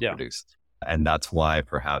read or produce. And that's why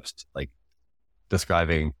perhaps like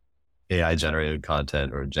describing AI generated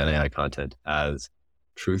content or Gen AI content as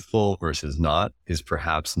truthful versus not is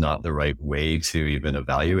perhaps not the right way to even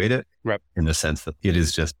evaluate it, in the sense that it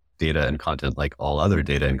is just data and content like all other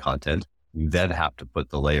data and content. You then have to put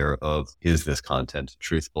the layer of, is this content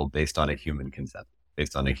truthful based on a human concept,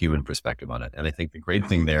 based on a human perspective on it? And I think the great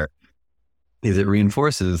thing there is it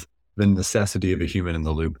reinforces the necessity of a human in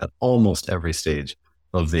the loop at almost every stage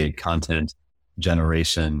of the content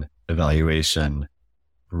generation, evaluation,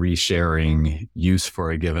 resharing, use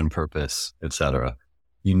for a given purpose, etc.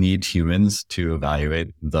 You need humans to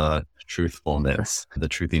evaluate the truthfulness, the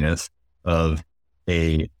truthiness of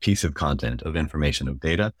a piece of content, of information, of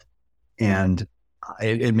data. And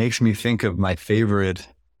it makes me think of my favorite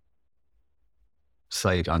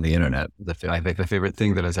site on the internet. I think the favorite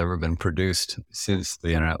thing that has ever been produced since the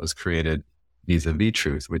internet was created vis-a-vis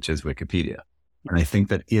truth, which is Wikipedia. And I think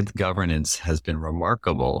that its governance has been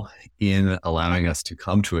remarkable in allowing us to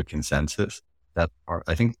come to a consensus that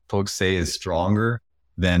I think folks say is stronger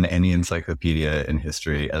than any encyclopedia in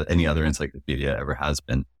history, any other encyclopedia ever has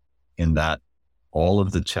been, in that all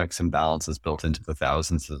of the checks and balances built into the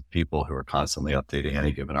thousands of people who are constantly updating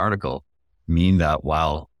any given article mean that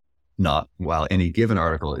while any given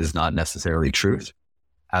article is not necessarily truth,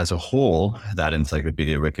 as a whole, that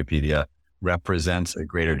encyclopedia, Wikipedia, represents a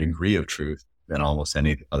greater degree of truth than almost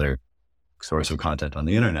any other source of content on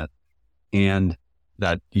the internet. And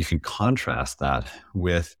that you can contrast that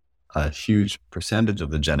with a huge percentage of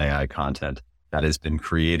the Gen AI content that has been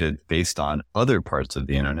created based on other parts of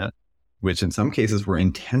the internet, which in some cases were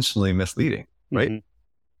intentionally misleading, right? Mm-hmm.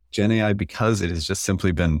 Gen AI, because it has just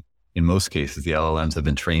simply been, in most cases, the LLMs have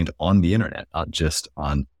been trained on the internet, not just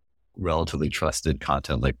on relatively trusted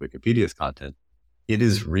content like Wikipedia's content. It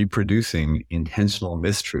is reproducing intentional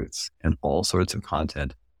mistruths and all sorts of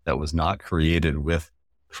content that was not created with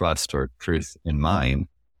trust or truth in mind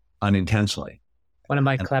unintentionally. One of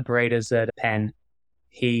my collaborators at Penn,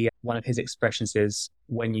 one of his expressions is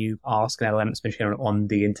when you ask an LLM, especially on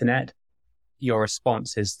the internet, your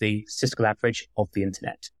response is the statistical average of the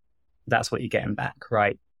internet. That's what you're getting back,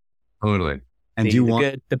 right? Totally. And the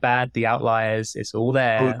good, the bad, the outliers, it's all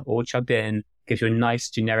there, all chugged in, gives you a nice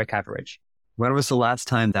generic average. When was the last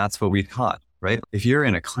time that's what we taught, right? If you're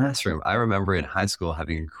in a classroom, I remember in high school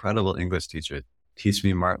having incredible English teachers teach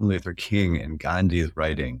me Martin Luther King and Gandhi's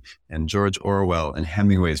writing and George Orwell and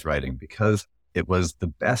Hemingway's writing, because it was the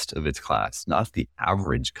best of its class, not the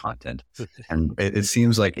average content. And it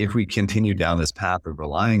seems like if we continue down this path of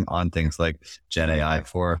relying on things like Gen AI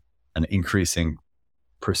for an increasing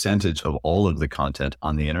percentage of all of the content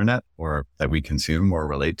on the internet or that we consume or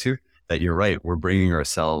relate to, that you're right, we're bringing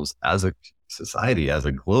ourselves as a society, as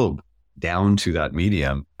a globe, down to that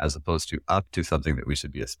medium as opposed to up to something that we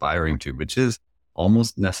should be aspiring to, which is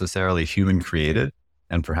almost necessarily human created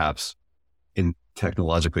and perhaps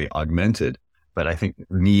technologically augmented, but I think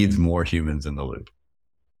needs more humans in the loop.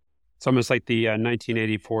 It's almost like the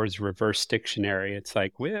 1984's reverse dictionary. It's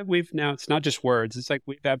like we've now, it's not just words. It's like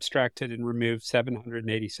we've abstracted and removed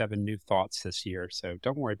 787 new thoughts this year. So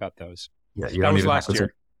don't worry about those. Yeah, that was last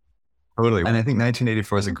year. Totally. And I think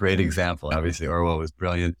 1984 is a great example. Obviously, Orwell was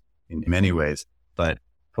brilliant in many ways, but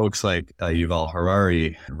folks like Yuval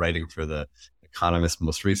Harari, writing for The Economist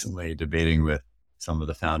most recently, debating with some of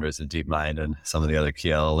the founders of DeepMind and some of the other key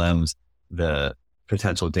LLMs, the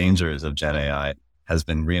potential dangers of Gen AI, has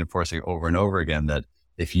been reinforcing over and over again that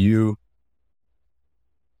if you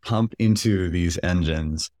pump into these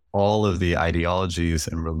engines all of the ideologies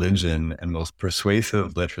and religion and most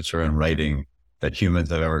persuasive literature and writing that humans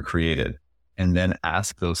have ever created, and then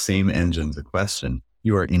ask those same engines a question,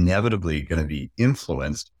 you are inevitably going to be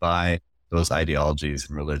influenced by those ideologies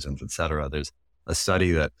and religions, et cetera. There's a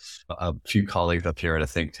study that a few colleagues up here at a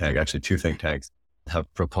think tank, actually two think tanks,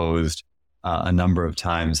 have proposed a number of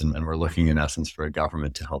times, and we're looking in essence for a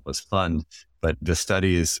government to help us fund. But the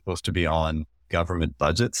study is supposed to be on government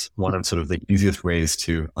budgets. One of sort of the easiest ways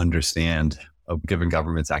to understand a given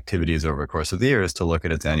government's activities over the course of the year is to look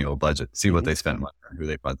at its annual budget, see what they spent money on, who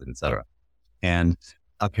they funded, et cetera. And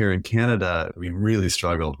up here in Canada, we really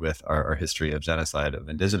struggled with our history of genocide of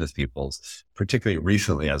Indigenous peoples, particularly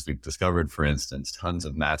recently, as we've discovered, for instance, tons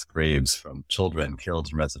of mass graves from children killed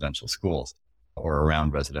in residential schools or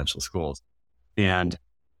around residential schools. And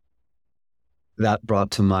that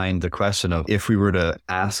brought to mind the question of, if we were to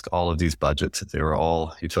ask all of these budgets, if they were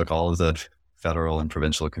all, you took all of the federal and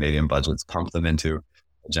provincial Canadian budgets, pumped them into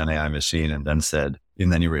a Gen AI machine, and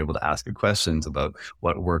then you were able to ask it questions about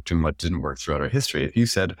what worked and what didn't work throughout our history. If you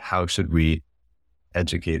said, how should we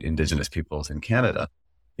educate Indigenous peoples in Canada?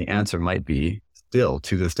 The answer might be still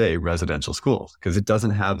to this day, residential schools, because it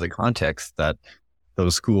doesn't have the context that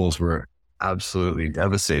those schools were absolutely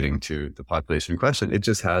devastating to the population in question. It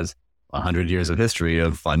just has 100 years of history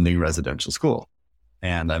of funding residential school.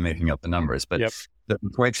 And I'm making up the numbers, but the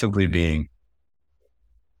point simply being,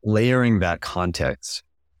 layering that context,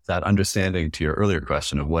 that understanding to your earlier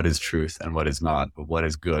question of what is truth and what is not, but what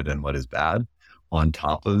is good and what is bad, on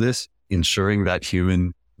top of this, ensuring that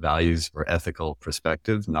human values or ethical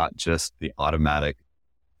perspective, not just the automatic,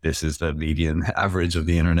 this is the median average of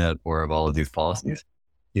the internet or of all of these policies,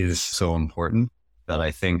 is so important that I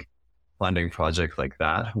think funding projects like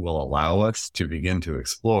that will allow us to begin to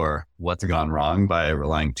explore what's gone wrong by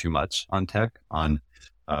relying too much on tech, on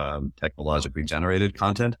technologically generated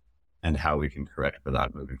content, and how we can correct for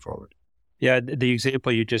that moving forward. Yeah, the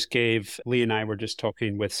example you just gave, Lee and I were just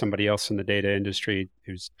talking with somebody else in the data industry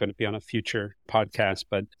who's going to be on a future podcast,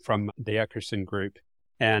 but from the Eckerson Group.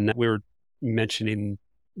 And we were mentioning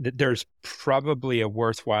that there's probably a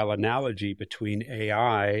worthwhile analogy between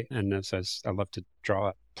AI and, as I love to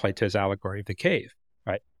draw Plato's allegory of the cave,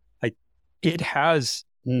 right? Like, it has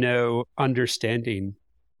no understanding.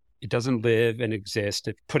 It doesn't live and exist.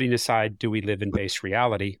 Putting aside, do we live in base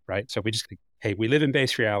reality, right? So we just, hey, we live in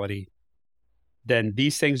base reality. Then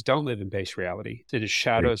these things don't live in base reality. It is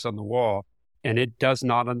shadows on the wall. and it does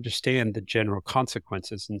not understand the general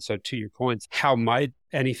consequences. And so to your points, how might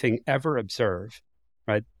anything ever observe,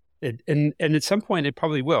 right? And at some point, it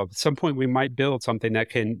probably will. At some point, we might build something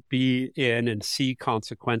that can be in and see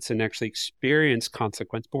consequence and actually experience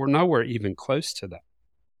consequence, but we're nowhere even close to that.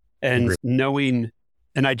 And knowing,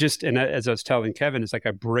 and as I was telling Kevin, it's like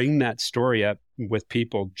I bring that story up with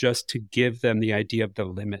people just to give them the idea of the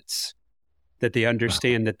limits, that they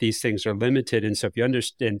understand that these things are limited. And so if you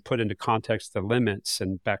understand, put into context the limits,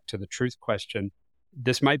 and back to the truth question,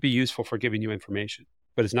 this might be useful for giving you information,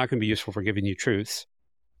 but it's not going to be useful for giving you truths,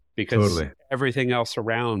 because everything else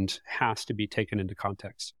around has to be taken into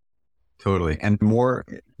context. Totally. And more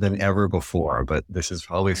than ever before, but this is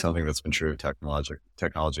probably something that's been true of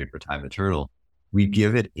technology for time eternal. We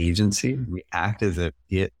give it agency. We act as if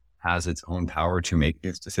it has its own power to make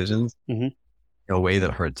these decisions in a way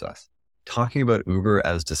that hurts us. Talking about Uber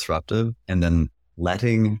as disruptive and then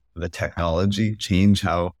letting the technology change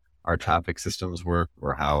how our traffic systems work,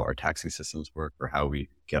 or how our taxi systems work, or how we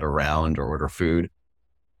get around or order food.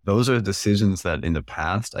 Those are decisions that in the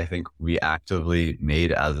past, I think we actively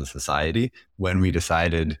made as a society when we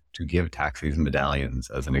decided to give taxis medallions,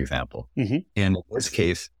 as an example. And in this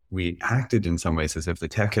case, we acted in some ways as if the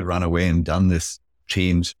tech had run away and done this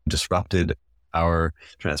change, disrupted our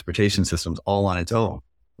transportation systems all on its own,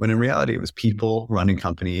 when in reality, it was people running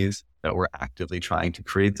companies that were actively trying to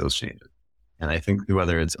create those changes. And I think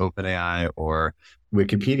whether it's OpenAI or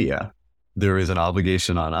Wikipedia, there is an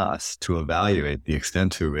obligation on us to evaluate the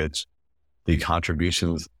extent to which the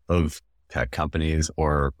contributions of tech companies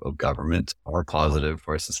or of government are positive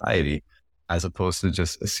for society, as opposed to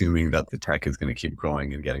just assuming that the tech is going to keep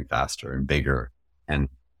growing and getting faster and bigger, and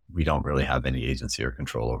we don't really have any agency or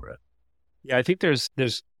control over it. Yeah, I think there's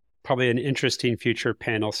probably an interesting future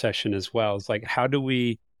panel session as well. It's like, how do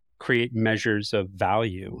we create measures of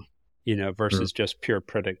value, versus just pure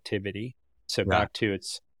productivity? So back to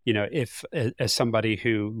if as somebody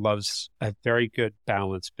who loves a very good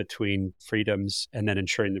balance between freedoms and then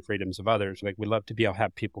ensuring the freedoms of others, like we love to be able to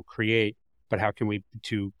have people create, but how can we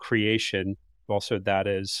do creation also that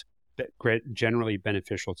is generally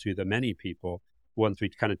beneficial to the many people once we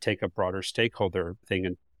kind of take a broader stakeholder thing?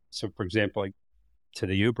 And so, for example, like to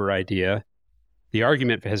the Uber idea, the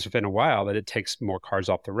argument has been a while that it takes more cars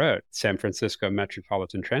off the road. San Francisco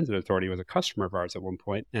Metropolitan Transit Authority was a customer of ours at one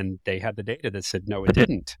point, and they had the data that said, no, it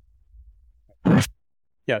didn't.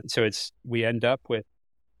 Yeah. So we end up with,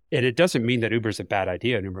 and it doesn't mean that Uber is a bad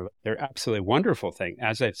idea. They're absolutely a wonderful thing.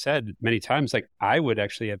 As I've said many times, like I would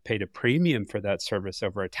actually have paid a premium for that service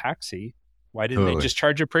over a taxi. Why didn't they just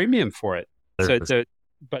charge a premium for it?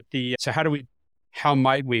 How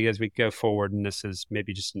might we, as we go forward, and this is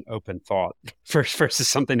maybe just an open thought versus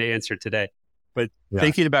something to answer today, but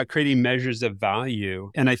thinking about creating measures of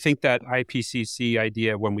value. And I think that IPCC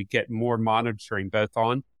idea, when we get more monitoring, both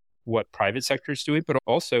on what private sector is doing, but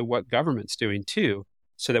also what government's doing too,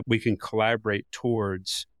 so that we can collaborate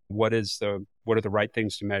towards what are the right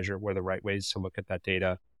things to measure, what are the right ways to look at that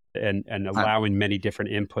data, and allowing many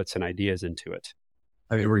different inputs and ideas into it.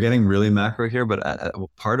 I mean, we're getting really macro here, but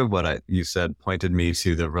part of what you said pointed me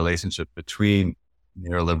to the relationship between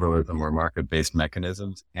neoliberalism or market-based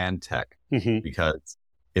mechanisms and tech, because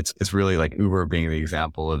it's really like Uber being the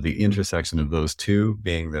example of the intersection of those two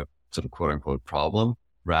being the sort of quote unquote problem,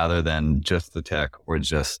 rather than just the tech or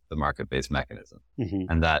just the market-based mechanism.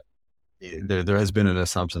 And that there has been an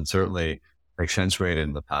assumption, certainly accentuated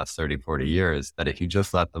in the past 30, 40 years, that if you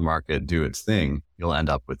just let the market do its thing, you'll end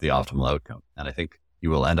up with the optimal outcome. And I think you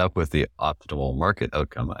will end up with the optimal market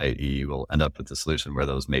outcome, i.e. you will end up with the solution where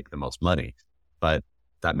those make the most money. But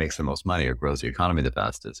that makes the most money or grows the economy the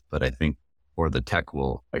fastest. But I think, or the tech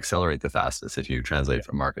will accelerate the fastest if you translate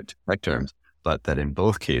from market to tech terms. But that in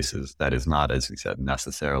both cases, that is not, as we said,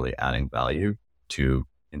 necessarily adding value to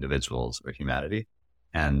individuals or humanity.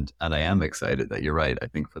 And I am excited that you're right. I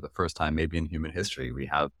think for the first time, maybe in human history, we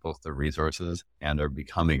have both the resources and are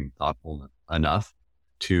becoming thoughtful enough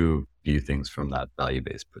to view things from that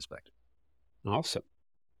value-based perspective. Awesome.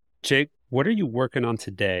 Jake, what are you working on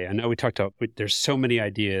today? I know we talked about, there's so many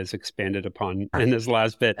ideas expanded upon in this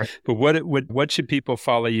last bit, but what should people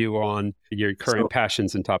follow you on your current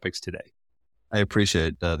passions and topics today? I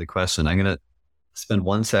appreciate the question. I'm going to spend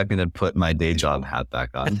 1 second and put my day job hat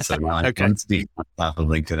back on. So now I can speak on behalf of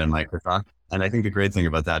LinkedIn and Microsoft. And I think the great thing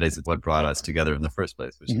about that is it's what brought us together in the first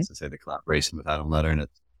place, which is to say the collaboration with Adam Letter and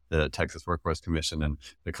the Texas Workforce Commission, and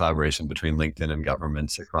the collaboration between LinkedIn and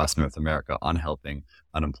governments across North America on helping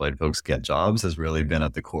unemployed folks get jobs has really been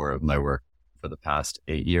at the core of my work for the past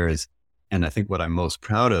 8 years. And I think what I'm most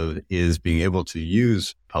proud of is being able to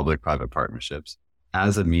use public-private partnerships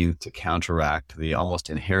as a means to counteract the almost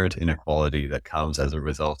inherent inequality that comes as a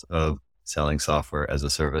result of selling software as a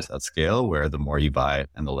service at scale, where the more you buy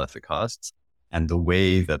and the less it costs. And the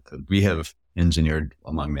way that we have engineered,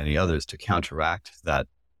 among many others, to counteract that,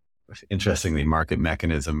 interestingly, market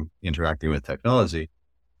mechanism interacting with technology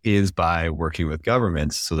is by working with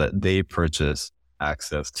governments so that they purchase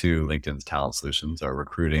access to LinkedIn's talent solutions, our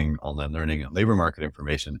recruiting, online learning, and labor market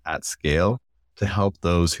information at scale to help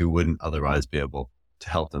those who wouldn't otherwise be able to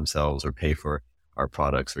help themselves or pay for our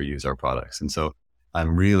products or use our products. And so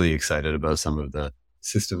I'm really excited about some of the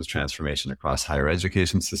systems transformation across higher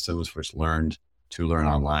education systems, which learned to learn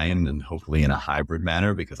online and hopefully in a hybrid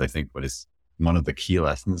manner, because I think what is one of the key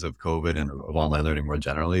lessons of COVID and of online learning more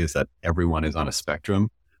generally is that everyone is on a spectrum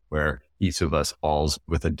where each of us falls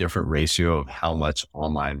with a different ratio of how much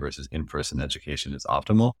online versus in-person education is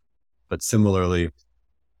optimal. But similarly,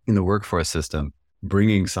 in the workforce system,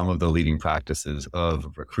 bringing some of the leading practices of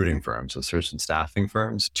recruiting firms, so search and staffing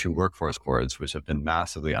firms, to workforce boards, which have been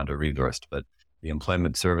massively under-resourced, but the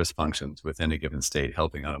employment service functions within a given state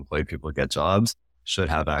helping unemployed people get jobs should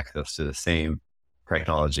have access to the same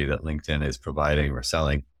technology that LinkedIn is providing or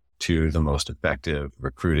selling to the most effective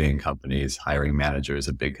recruiting companies, hiring managers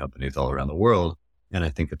at big companies all around the world. And I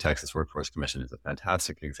think the Texas Workforce Commission is a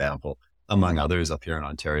fantastic example. Among others, up here in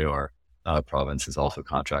Ontario, our province is also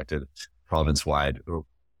contracted province-wide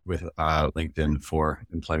with LinkedIn for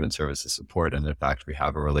employment services support. And in fact, we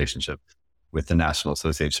have a relationship with the National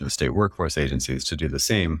Association of State Workforce Agencies to do the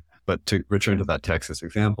same. But to return to that Texas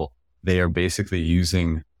example, they are basically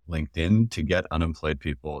using LinkedIn to get unemployed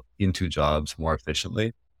people into jobs more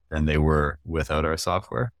efficiently than they were without our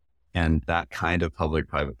software. And that kind of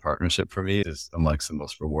public-private partnership for me is amongst the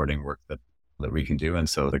most rewarding work that we can do. And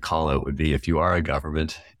so the call out would be, if you are a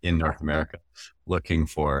government in North America looking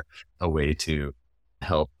for a way to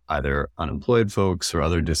help either unemployed folks or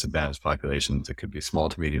other disadvantaged populations, it could be small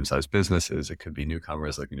to medium-sized businesses, it could be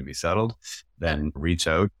newcomers looking to be settled, then reach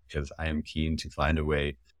out, because I am keen to find a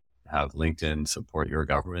way to have LinkedIn support your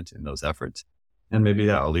government in those efforts. And maybe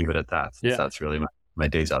I'll leave it at that, since that's really my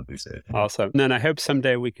day job these days. Awesome. And then I hope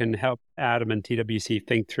someday we can help Adam and TWC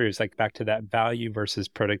think through, it's like back to that value versus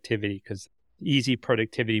productivity, because easy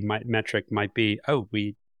productivity metric might be, oh,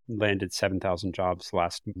 we landed 7,000 jobs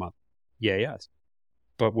last month. Yeah, yes.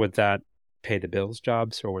 But would that pay the bills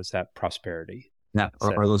jobs, or was that prosperity? Yeah.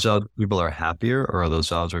 Are those jobs people are happier, or are those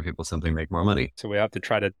jobs where people simply make more money? So we have to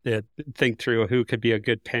try to think through who could be a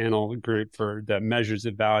good panel group for the measures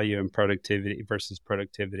of value and productivity versus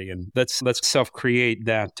productivity. And let's self-create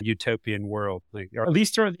that utopian world, or at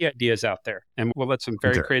least throw the ideas out there. And we'll let some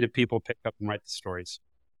very creative people pick up and write the stories.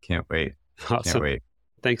 Can't wait. Awesome. Can't wait.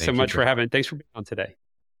 Thanks so much for thanks for being on today.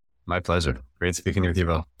 My pleasure. Great speaking with you,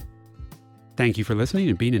 Bill. Thank you for listening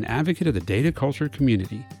and being an advocate of the data culture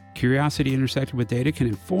community. Curiosity intersected with data can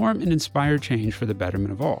inform and inspire change for the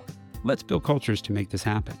betterment of all. Let's build cultures to make this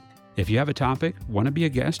happen. If you have a topic, want to be a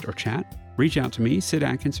guest or chat, reach out to me, Sid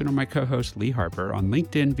Atkinson, or my co-host Lee Harper on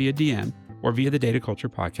LinkedIn via DM or via the Data Culture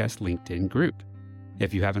Podcast LinkedIn group.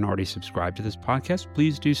 If you haven't already subscribed to this podcast,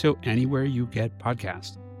 please do so anywhere you get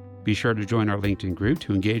podcasts. Be sure to join our LinkedIn group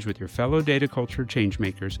to engage with your fellow data culture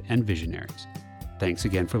changemakers and visionaries. Thanks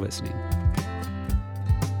again for listening.